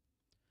 right?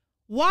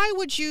 Why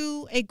would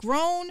you, a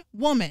grown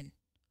woman,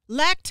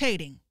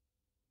 lactating,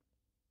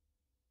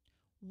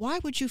 why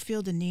would you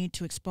feel the need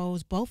to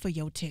expose both of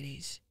your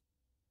titties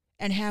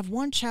and have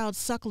one child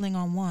suckling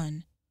on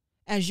one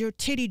as your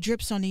titty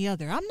drips on the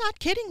other? I'm not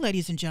kidding,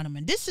 ladies and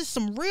gentlemen. This is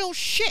some real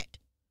shit.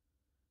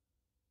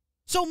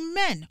 So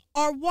men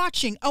are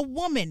watching a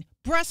woman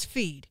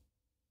breastfeed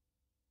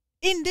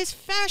in this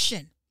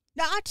fashion.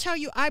 Now, I tell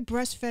you, I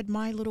breastfed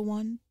my little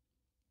one.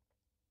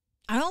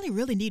 I only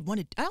needed one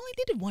titty,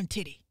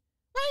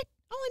 right?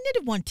 I only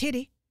needed one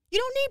titty. You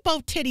don't need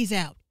both titties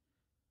out.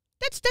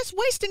 That's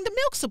wasting the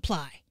milk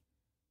supply.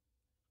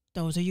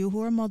 Those of you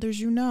who are mothers,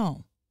 you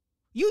know.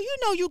 You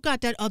know you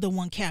got that other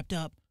one capped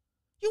up.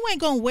 You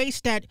ain't gonna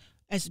waste that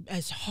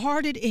as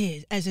hard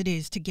as it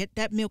is to get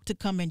that milk to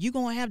come in. You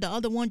gonna have the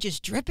other one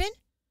just dripping?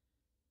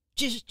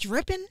 Just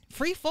dripping,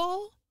 free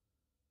fall?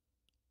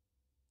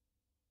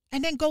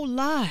 And then go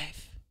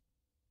live.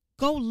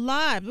 Go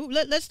live.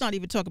 Let's not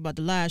even talk about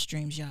the live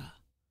streams, y'all.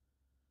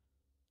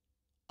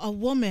 A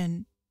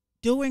woman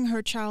doing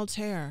her child's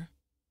hair,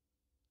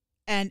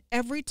 and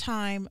every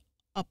time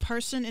a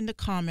person in the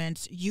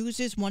comments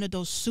uses one of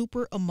those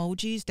super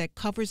emojis that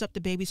covers up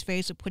the baby's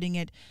face or putting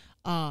it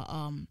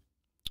a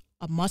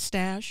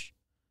mustache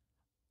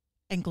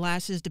and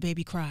glasses, the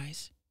baby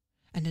cries.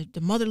 And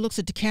the mother looks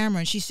at the camera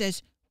and she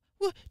says,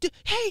 well,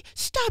 hey,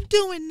 stop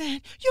doing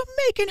that. You're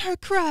making her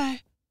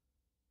cry.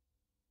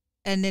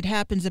 And it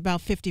happens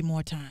about 50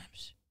 more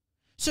times.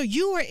 So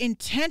you are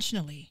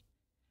intentionally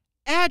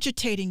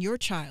agitating your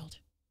child.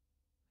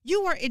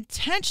 You are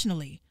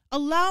intentionally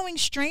allowing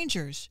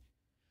strangers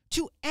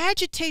to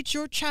agitate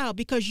your child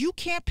because you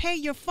can't pay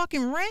your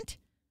fucking rent?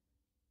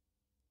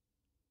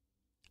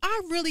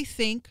 I really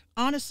think,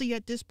 honestly,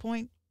 at this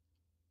point,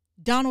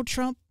 Donald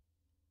Trump,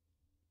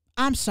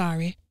 I'm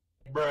sorry.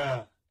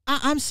 Bruh.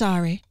 I'm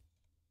sorry.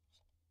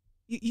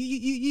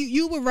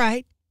 You were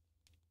right.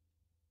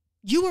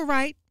 You were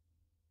right.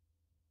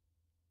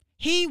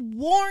 He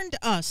warned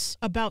us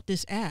about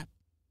this app,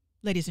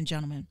 ladies and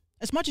gentlemen.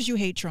 As much as you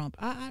hate Trump,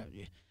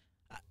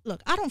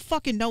 look, I don't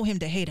fucking know him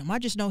to hate him. I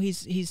just know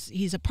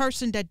he's a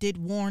person that did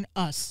warn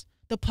us,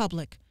 the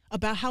public,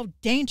 about how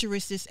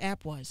dangerous this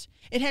app was.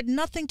 It had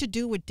nothing to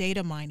do with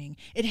data mining.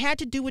 It had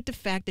to do with the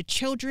fact that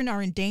children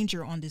are in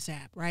danger on this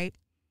app, right?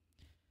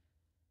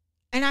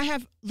 And I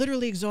have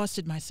literally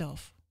exhausted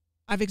myself.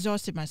 I've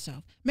exhausted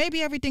myself.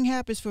 Maybe everything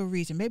happens for a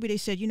reason. Maybe they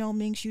said, you know,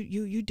 Minx,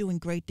 you doing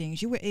great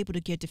things. You were able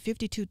to get to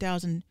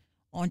 52,000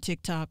 on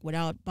TikTok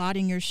without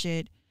botting your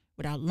shit,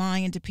 without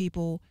lying to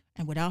people,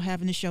 and without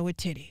having to show a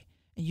titty.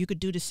 And you could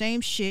do the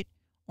same shit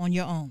on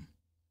your own.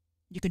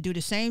 You could do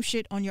the same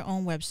shit on your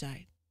own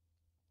website.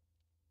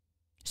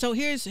 So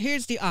here's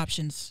the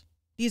options.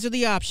 These are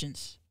the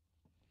options.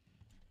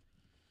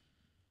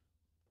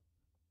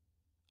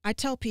 I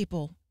tell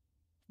people,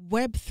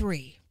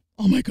 Web3.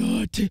 Oh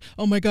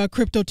my God,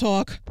 crypto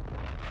talk.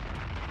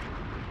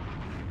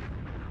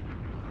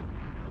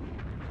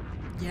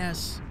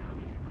 Yes.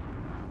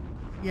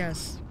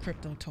 Yes,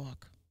 crypto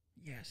talk.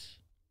 Yes.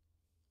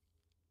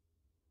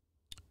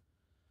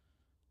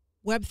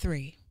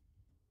 Web3.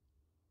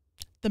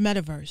 The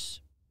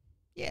metaverse.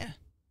 Yeah.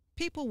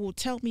 People will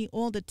tell me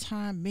all the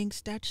time,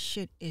 Minx, that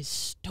shit is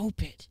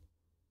stupid.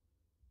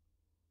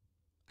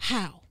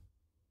 How?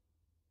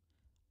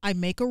 I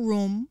make a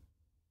room.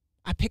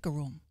 I pick a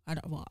room.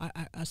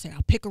 I say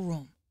I'll pick a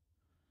room.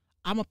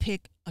 I'm going to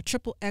pick a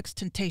XXX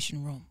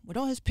Temptation room with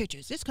all his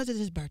pictures just because it's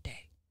his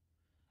birthday.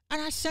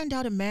 And I send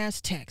out a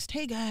mass text.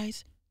 Hey,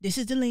 guys, this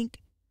is the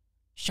link.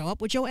 Show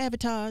up with your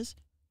avatars.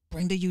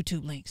 Bring the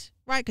YouTube links.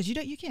 Right? right? Because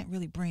you can't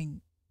really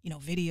bring,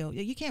 video.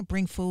 You can't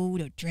bring food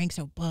or drinks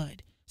or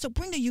bud. So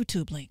bring the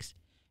YouTube links.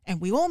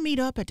 And we all meet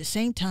up at the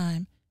same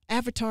time,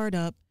 avatared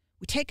up.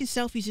 We're taking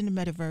selfies in the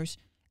metaverse.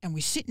 And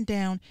we're sitting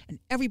down, and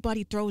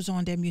everybody throws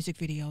on their music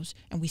videos,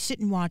 and we sit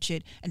and watch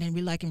it, and then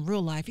we're like in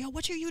real life, yo,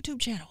 what's your YouTube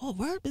channel? Oh,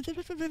 word?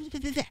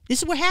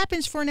 This is what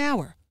happens for an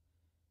hour.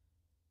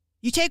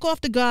 You take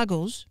off the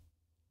goggles,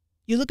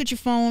 you look at your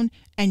phone,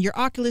 and your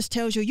Oculus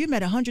tells you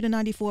met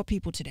 194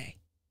 people today.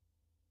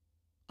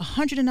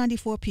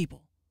 194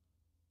 people.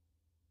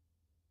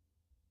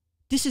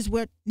 This is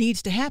what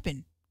needs to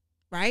happen,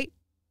 right?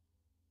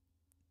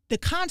 The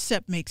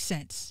concept makes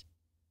sense.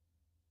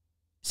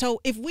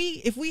 So if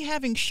we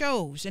having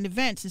shows and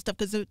events and stuff,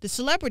 because the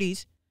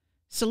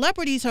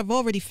celebrities have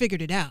already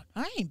figured it out.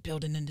 I ain't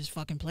building in this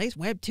fucking place.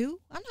 Web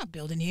 2, I'm not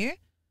building here.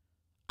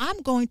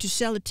 I'm going to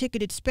sell a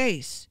ticketed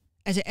space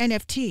as an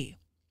NFT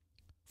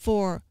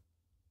for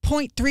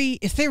 0.3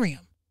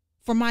 Ethereum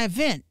for my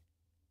event.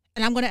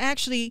 And I'm going to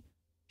actually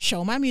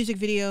show my music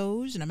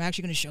videos, and I'm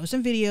actually going to show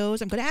some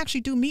videos. I'm going to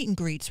actually do meet and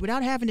greets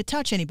without having to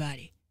touch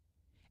anybody.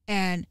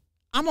 And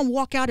I'm going to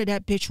walk out of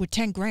that bitch with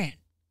 10 grand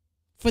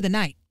for the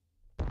night.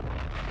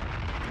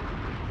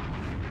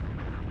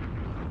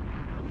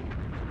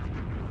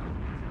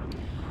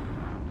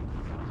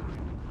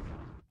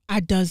 I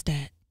does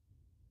that.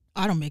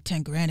 I don't make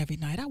 10 grand every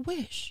night. I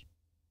wish.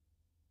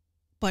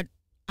 But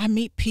I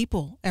meet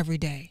people every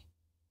day,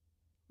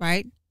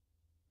 right?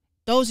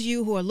 Those of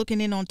you who are looking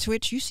in on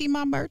Twitch, you see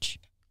my merch?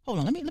 Hold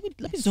on, let me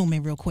zoom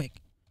in real quick.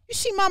 You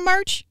see my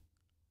merch?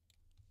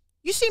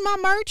 You see my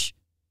merch?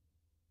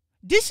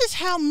 This is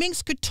how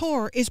Minx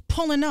Couture is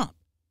pulling up.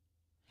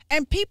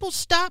 And people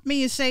stop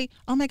me and say,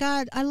 oh my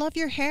God, I love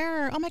your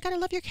hair. Oh my God, I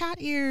love your cat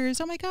ears.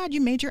 Oh my God,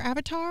 you made your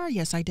avatar?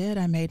 Yes, I did.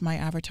 I made my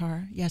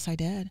avatar. Yes, I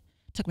did.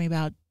 Took me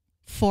about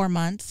 4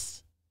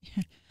 months.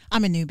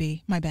 I'm a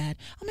newbie. My bad.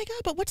 Oh my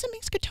God, but what's a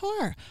Minx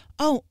Couture?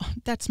 Oh,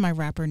 that's my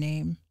rapper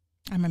name.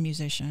 I'm a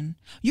musician.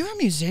 You're a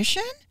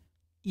musician?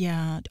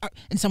 Yeah.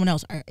 And someone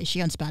else, is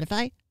she on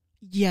Spotify?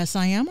 Yes,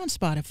 I am on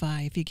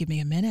Spotify, if you give me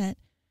a minute.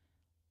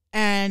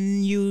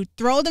 And you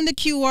throw them the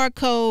QR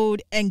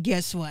code, and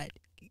guess what?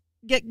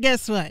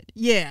 Guess what?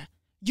 Yeah.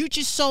 You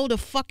just sold a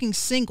fucking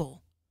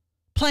single,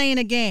 playing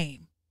a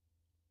game.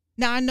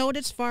 Now, I know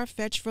that's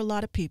far-fetched for a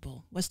lot of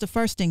people. What's the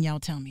first thing y'all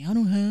tell me? I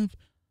don't have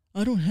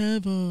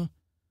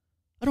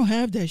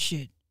that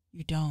shit.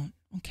 You don't?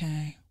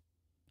 Okay.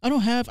 I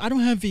don't have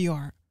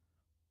VR.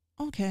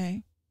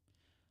 Okay.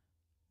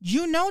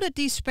 You know that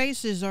these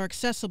spaces are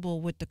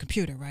accessible with the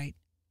computer, right?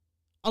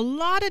 A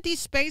lot of these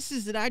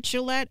spaces that I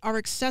chill at are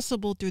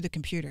accessible through the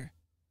computer.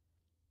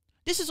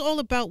 This is all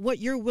about what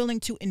you're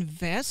willing to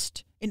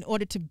invest in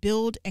order to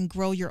build and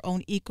grow your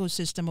own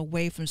ecosystem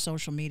away from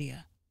social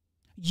media.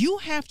 You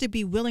have to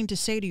be willing to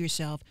say to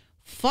yourself,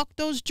 fuck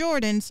those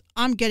Jordans,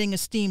 I'm getting a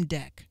Steam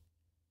Deck.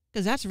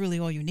 Because that's really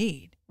all you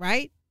need,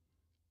 right?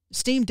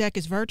 Steam Deck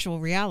is virtual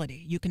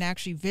reality. You can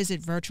actually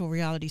visit virtual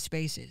reality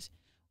spaces.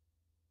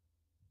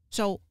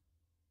 So,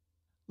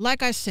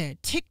 like I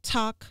said,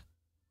 TikTok,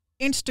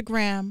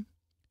 Instagram,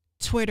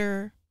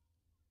 Twitter,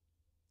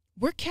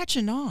 we're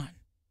catching on.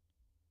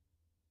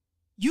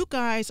 You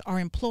guys are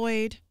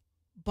employed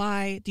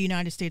by the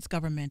United States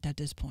government at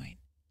this point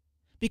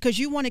because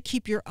you want to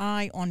keep your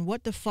eye on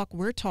what the fuck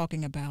we're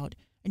talking about,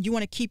 and you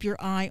want to keep your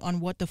eye on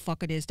what the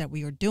fuck it is that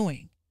we are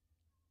doing.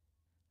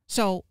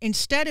 So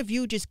instead of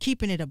you just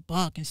keeping it a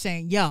buck and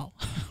saying, yo,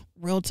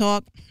 real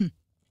talk,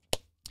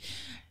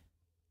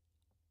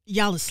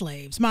 y'all are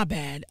slaves, my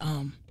bad.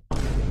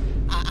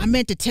 I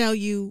meant to tell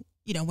you,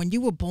 when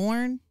you were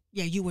born,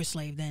 yeah, you were a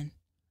slave then.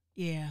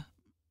 Yeah.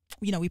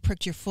 We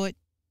pricked your foot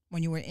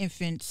when you were an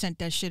infant, sent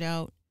that shit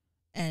out,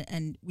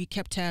 and we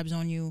kept tabs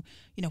on you.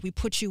 We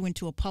put you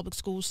into a public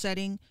school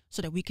setting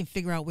so that we can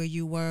figure out where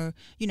you were.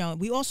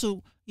 We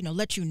also,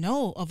 let you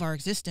know of our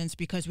existence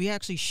because we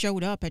actually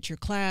showed up at your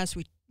class.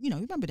 We,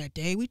 remember that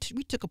day? We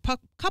took a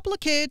couple of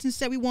kids and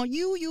said, we want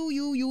you,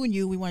 and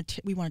you. We want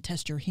to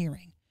test your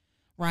hearing,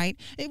 right?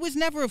 It was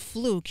never a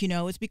fluke,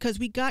 It's because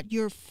we got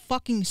your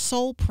fucking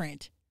soul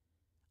print,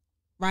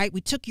 right?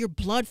 We took your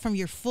blood from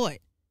your foot.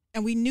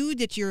 And we knew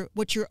that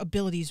what your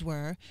abilities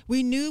were.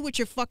 We knew what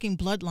your fucking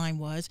bloodline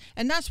was.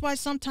 And that's why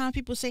sometimes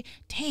people say,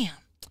 damn,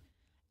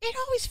 it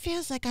always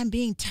feels like I'm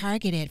being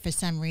targeted for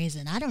some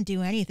reason. I don't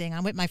do anything.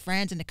 I'm with my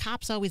friends and the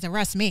cops always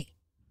arrest me.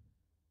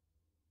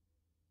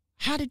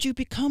 How did you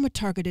become a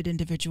targeted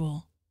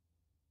individual?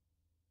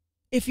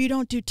 If you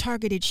don't do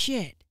targeted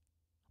shit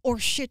or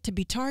shit to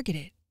be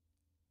targeted.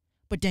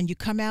 But then you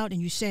come out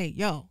and you say,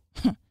 yo,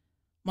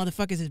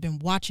 motherfuckers has been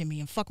watching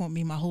me and fucking with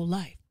me my whole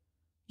life.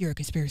 You're a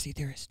conspiracy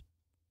theorist.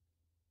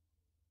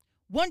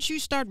 Once you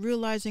start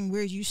realizing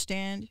where you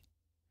stand,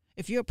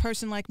 if you're a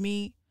person like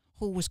me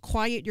who was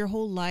quiet your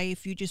whole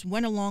life, you just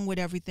went along with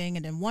everything,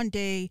 and then one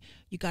day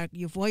you got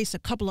your voice a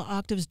couple of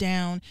octaves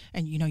down,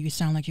 and you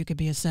sound like you could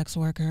be a sex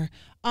worker.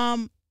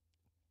 At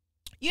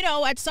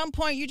some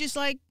point you just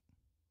like,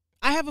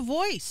 I have a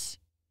voice.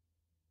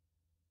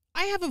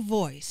 I have a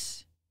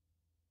voice.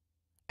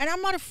 And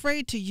I'm not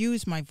afraid to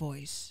use my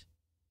voice.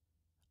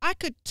 I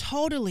could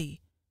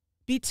totally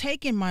be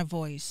taking my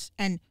voice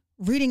and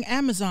reading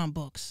Amazon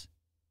books,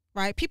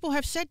 right? People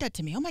have said that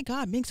to me. Oh my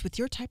God, Minx, with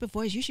your type of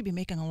voice, you should be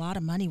making a lot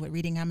of money with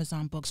reading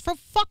Amazon books. For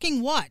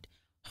fucking what?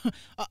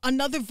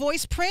 Another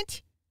voice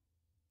print?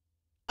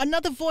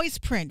 Another voice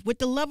print with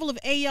the level of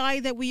AI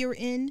that we are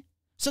in,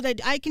 so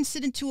that I can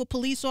sit into a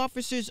police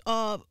officer's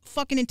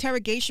fucking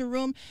interrogation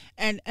room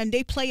and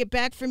they play it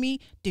back for me.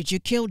 Did you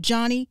kill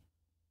Johnny?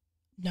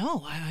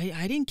 No,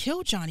 I didn't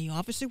kill Johnny,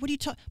 officer. What are you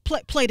talking?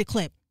 Play the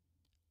clip.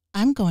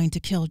 I'm going to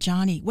kill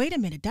Johnny. Wait a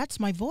minute, that's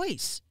my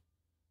voice.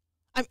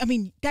 I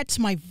mean, that's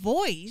my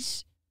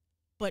voice,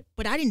 but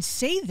I didn't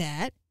say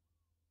that.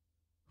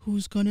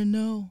 Who's gonna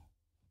know?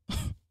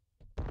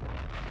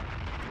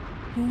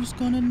 Who's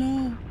gonna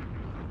know?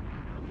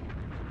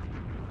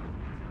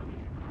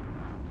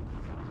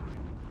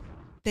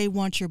 They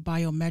want your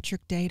biometric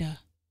data,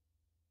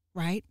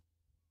 right?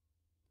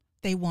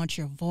 They want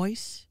your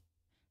voice.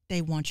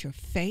 They want your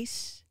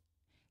face.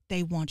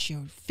 They want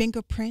your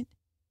fingerprint.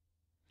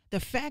 The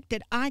fact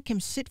that I can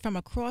sit from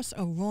across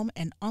a room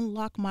and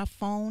unlock my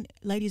phone,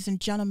 ladies and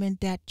gentlemen,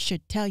 that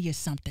should tell you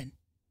something.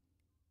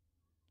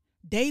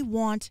 They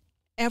want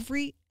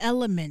every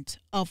element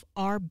of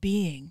our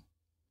being,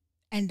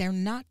 and they're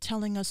not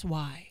telling us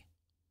why.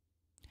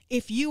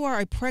 If you are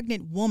a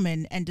pregnant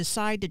woman and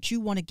decide that you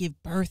want to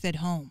give birth at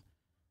home,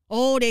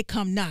 oh, they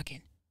come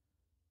knocking.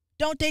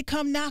 Don't they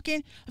come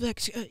knocking? Like,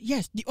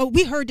 yes. Oh,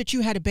 we heard that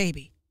you had a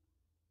baby.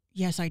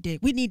 Yes, I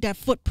did. We need that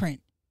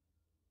footprint.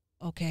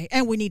 Okay.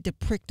 And we need to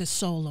prick the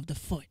sole of the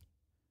foot.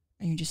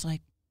 And you're just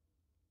like,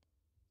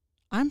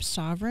 I'm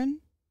sovereign.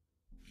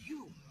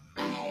 You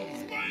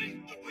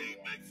explain the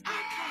remix.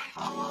 I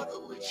can't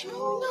argue with you.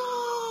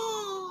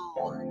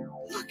 No.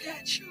 Look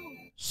at you.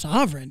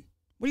 Sovereign?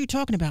 What are you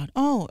talking about?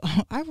 Oh,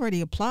 I've already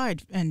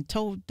applied and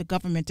told the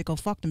government to go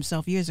fuck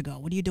themselves years ago.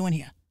 What are you doing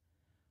here?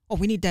 Oh,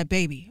 we need that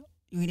baby.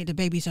 We need the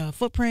baby's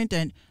footprint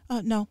and,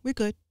 no, we're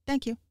good.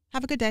 Thank you.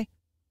 Have a good day.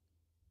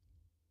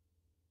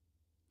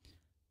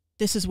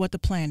 This is what the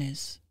plan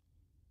is.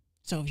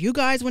 So if you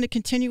guys want to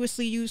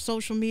continuously use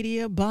social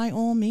media, by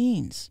all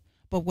means.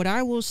 But what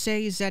I will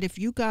say is that if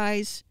you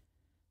guys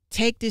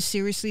take this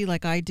seriously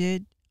like I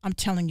did, I'm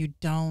telling you,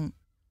 don't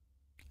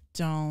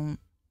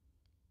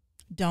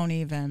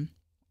even.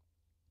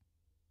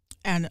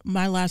 And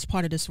my last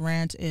part of this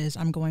rant is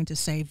I'm going to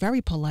say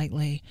very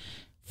politely,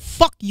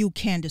 fuck you,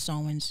 Candace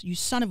Owens, you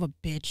son of a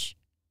bitch.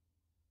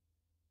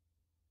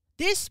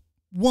 This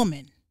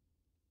woman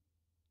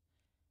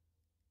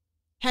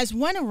has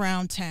went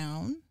around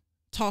town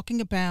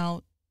talking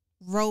about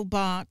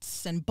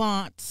robots and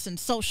bots and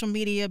social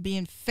media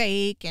being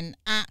fake and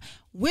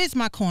where's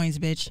my coins,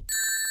 bitch?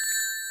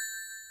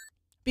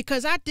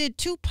 Because I did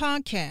 2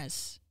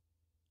 podcasts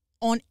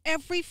on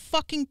every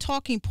fucking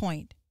talking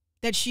point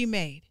that she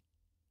made,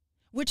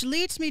 which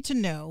leads me to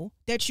know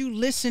that you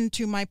listened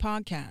to my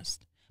podcast.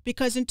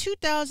 Because in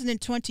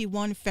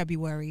 2021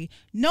 February,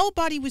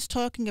 nobody was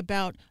talking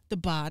about the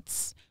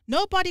bots.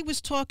 Nobody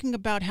was talking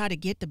about how to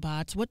get the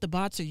bots, what the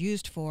bots are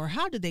used for,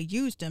 how do they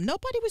use them.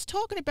 Nobody was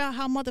talking about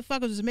how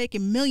motherfuckers was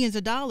making millions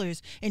of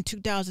dollars in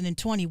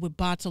 2020 with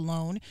bots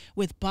alone,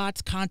 with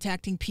bots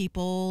contacting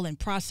people and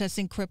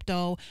processing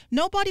crypto.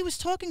 Nobody was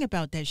talking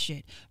about that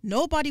shit.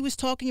 Nobody was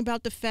talking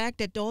about the fact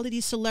that all of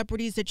these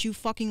celebrities that you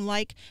fucking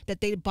like,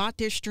 that they bought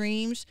their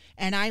streams,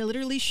 and I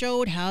literally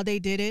showed how they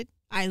did it.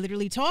 I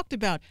literally talked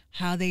about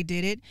how they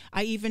did it.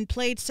 I even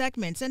played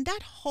segments. And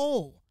that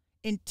whole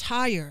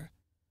entire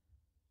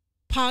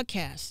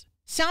podcast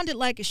sounded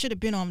like it should have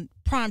been on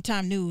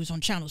primetime news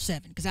on Channel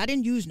 7. Because I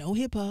didn't use no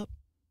hip-hop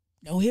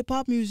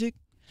music.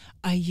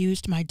 I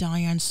used my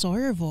Diane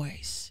Sawyer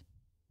voice.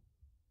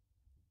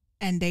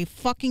 And they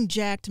fucking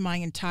jacked my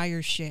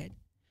entire shit.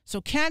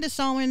 So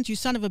Candace Owens, you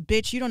son of a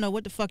bitch, you don't know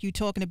what the fuck you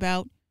talking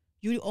about.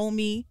 You owe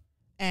me.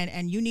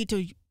 And you need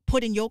to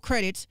put in your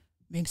credits,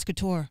 Minx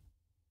Couture.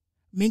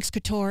 Minx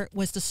Couture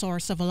was the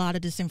source of a lot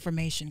of this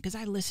information because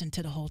I listened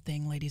to the whole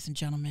thing, ladies and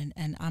gentlemen,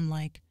 and I'm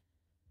like,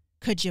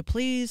 could you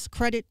please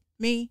credit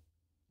me?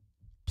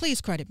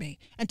 Please credit me.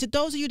 And to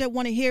those of you that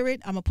want to hear it,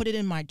 I'm going to put it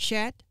in my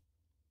chat,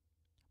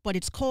 but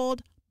it's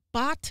called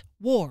Bot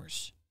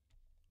Wars.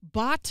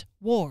 Bot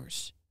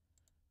Wars,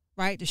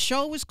 right? The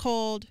show was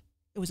called,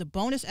 it was a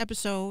bonus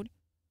episode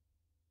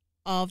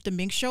of the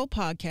Minx Show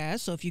podcast.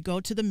 So if you go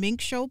to the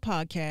Minx Show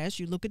podcast,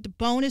 you look at the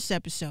bonus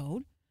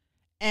episode,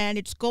 and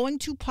it's going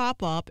to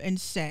pop up and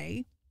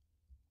say,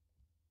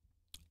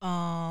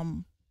 Bot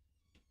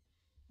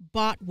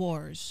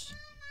Wars.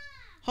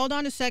 Hold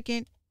on a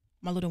second.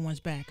 My little one's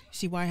back.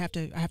 See why I have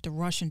to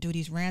rush and do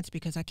these rants?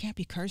 Because I can't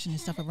be cursing and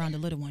stuff around the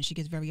little one. She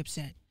gets very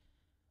upset.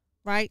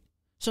 Right?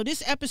 So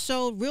this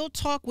episode, Real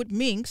Talk with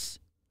Minx,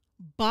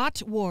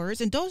 Bot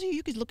Wars. And those of you,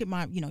 you can look at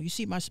my, you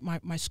see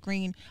my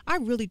screen. I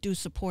really do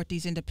support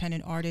these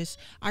independent artists.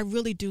 I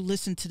really do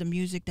listen to the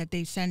music that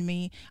they send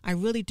me. I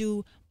really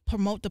do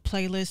promote the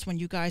playlist when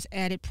you guys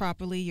add it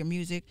properly, your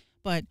music.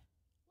 But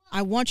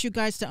I want you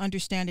guys to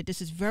understand that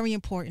this is very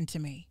important to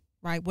me.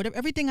 right? Whatever,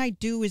 everything I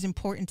do is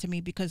important to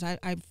me because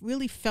I've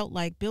really felt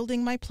like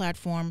building my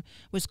platform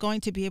was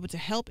going to be able to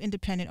help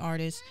independent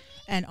artists.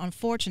 And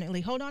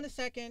unfortunately, hold on a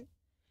second.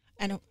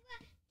 And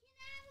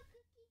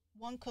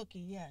one cookie,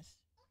 yes.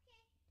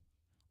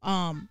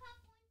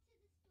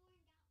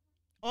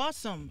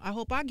 Awesome. I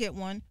hope I get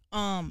one.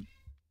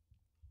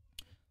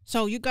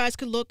 So you guys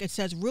could look. It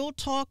says Real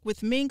Talk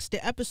with Minx.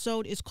 The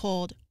episode is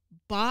called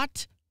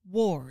Bot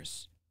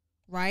Wars,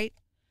 right?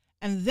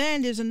 And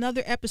then there's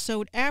another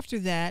episode after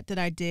that that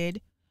I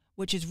did,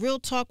 which is Real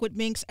Talk with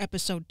Minx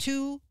episode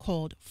 2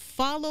 called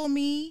Follow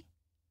Me.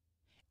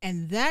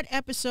 And that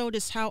episode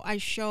is how I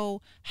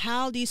show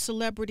how these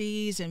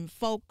celebrities and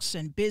folks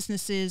and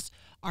businesses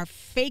are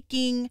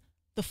faking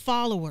the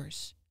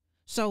followers.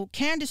 So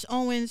Candace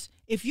Owens,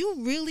 if you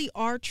really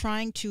are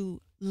trying to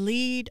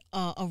lead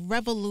a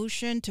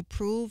revolution to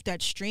prove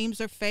that streams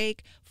are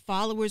fake,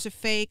 followers are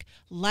fake,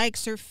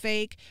 likes are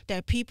fake,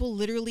 that people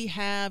literally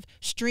have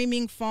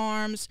streaming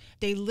farms,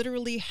 they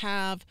literally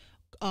have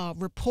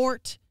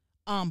report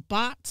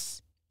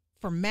bots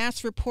for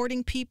mass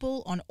reporting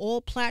people on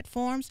all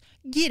platforms,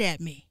 get at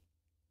me.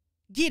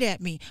 Get at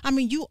me. I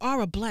mean, you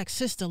are a black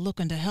sister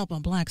looking to help a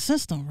black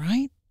sister,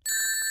 right?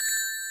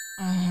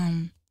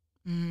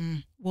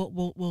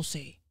 We'll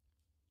see.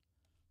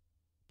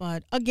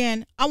 But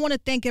again, I want to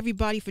thank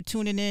everybody for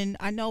tuning in.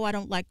 I know I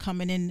don't like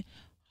coming in,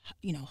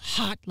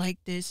 hot like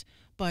this,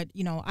 but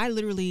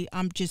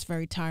I'm just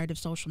very tired of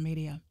social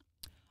media.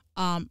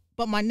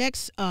 But my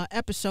next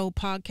episode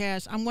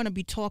podcast, I'm going to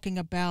be talking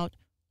about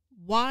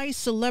why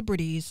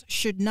celebrities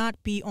should not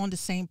be on the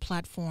same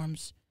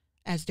platforms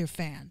as their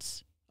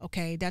fans.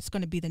 Okay, that's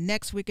going to be the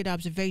next Wicked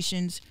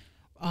Observations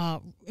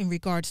in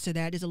regards to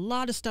that. There's a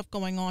lot of stuff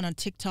going on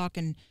TikTok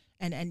and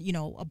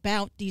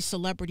about these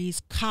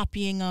celebrities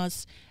copying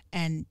us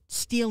and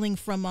stealing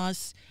from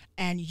us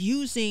and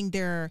using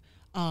their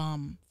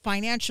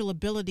financial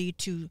ability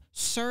to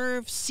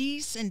serve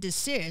cease and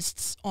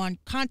desists on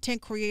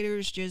content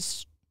creators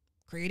just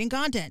creating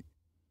content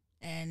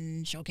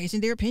and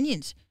showcasing their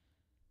opinions.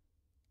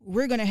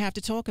 We're going to have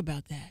to talk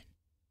about that.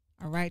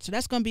 All right. So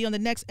that's going to be on the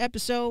next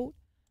episode.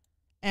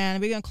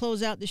 And we're going to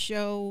close out the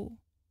show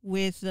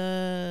with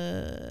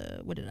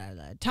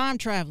Time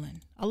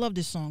Traveling. I love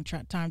this song,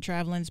 Time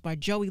Traveling. It's by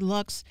Joey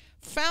Lux.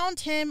 Found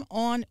him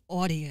on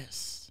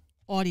Audius.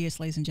 Audius,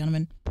 ladies and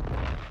gentlemen.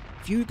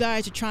 If you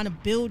guys are trying to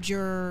build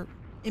your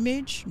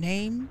image,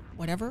 name,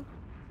 whatever,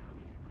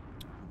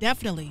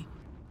 definitely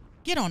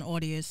get on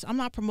Audius. I'm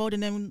not promoting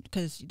them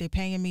because they're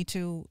paying me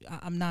to.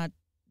 I'm not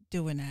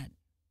doing that.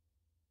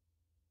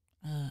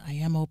 I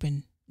am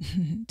open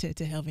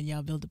to helping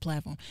y'all build the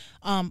platform.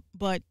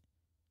 But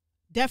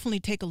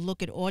definitely take a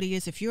look at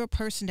Audius. If you're a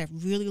person that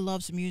really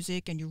loves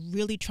music and you're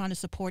really trying to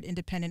support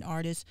independent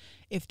artists,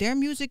 if their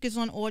music is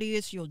on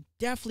Audius, you're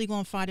definitely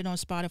going to find it on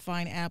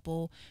Spotify and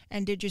Apple.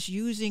 And they're just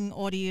using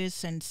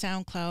Audius and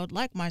SoundCloud,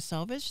 like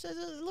myself. It's just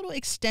a little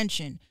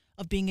extension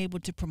of being able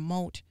to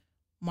promote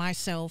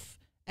myself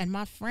and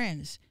my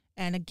friends.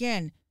 And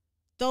again,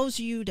 those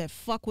of you that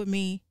fuck with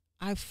me,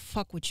 I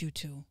fuck with you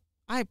too.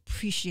 I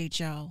appreciate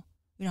y'all.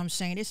 You know what I'm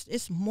saying?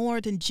 It's more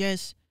than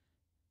just,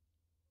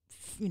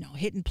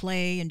 hit and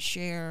play and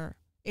share.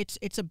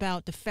 It's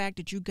about the fact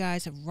that you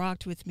guys have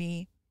rocked with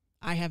me.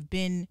 I have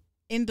been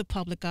in the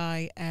public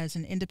eye as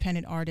an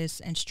independent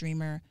artist and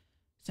streamer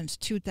since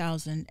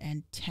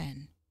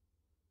 2010.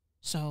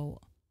 So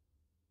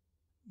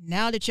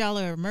now that y'all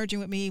are merging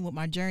with me with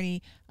my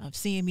journey of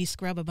seeing me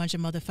scrub a bunch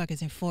of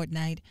motherfuckers in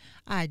Fortnite,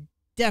 I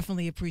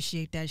definitely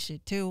appreciate that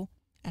shit too.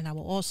 And I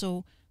will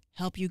also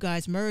help you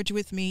guys merge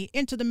with me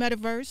into the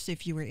metaverse.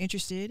 If you were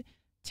interested,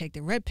 take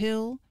the red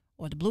pill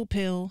or the blue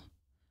pill.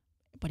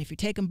 But if you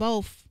take them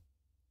both,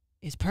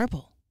 it's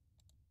purple.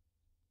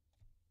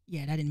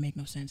 Yeah, that didn't make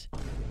no sense.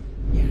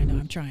 Yeah, I know.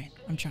 I'm trying.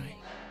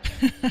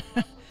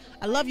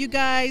 I love you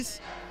guys.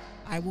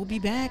 I will be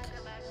back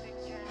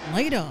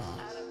later.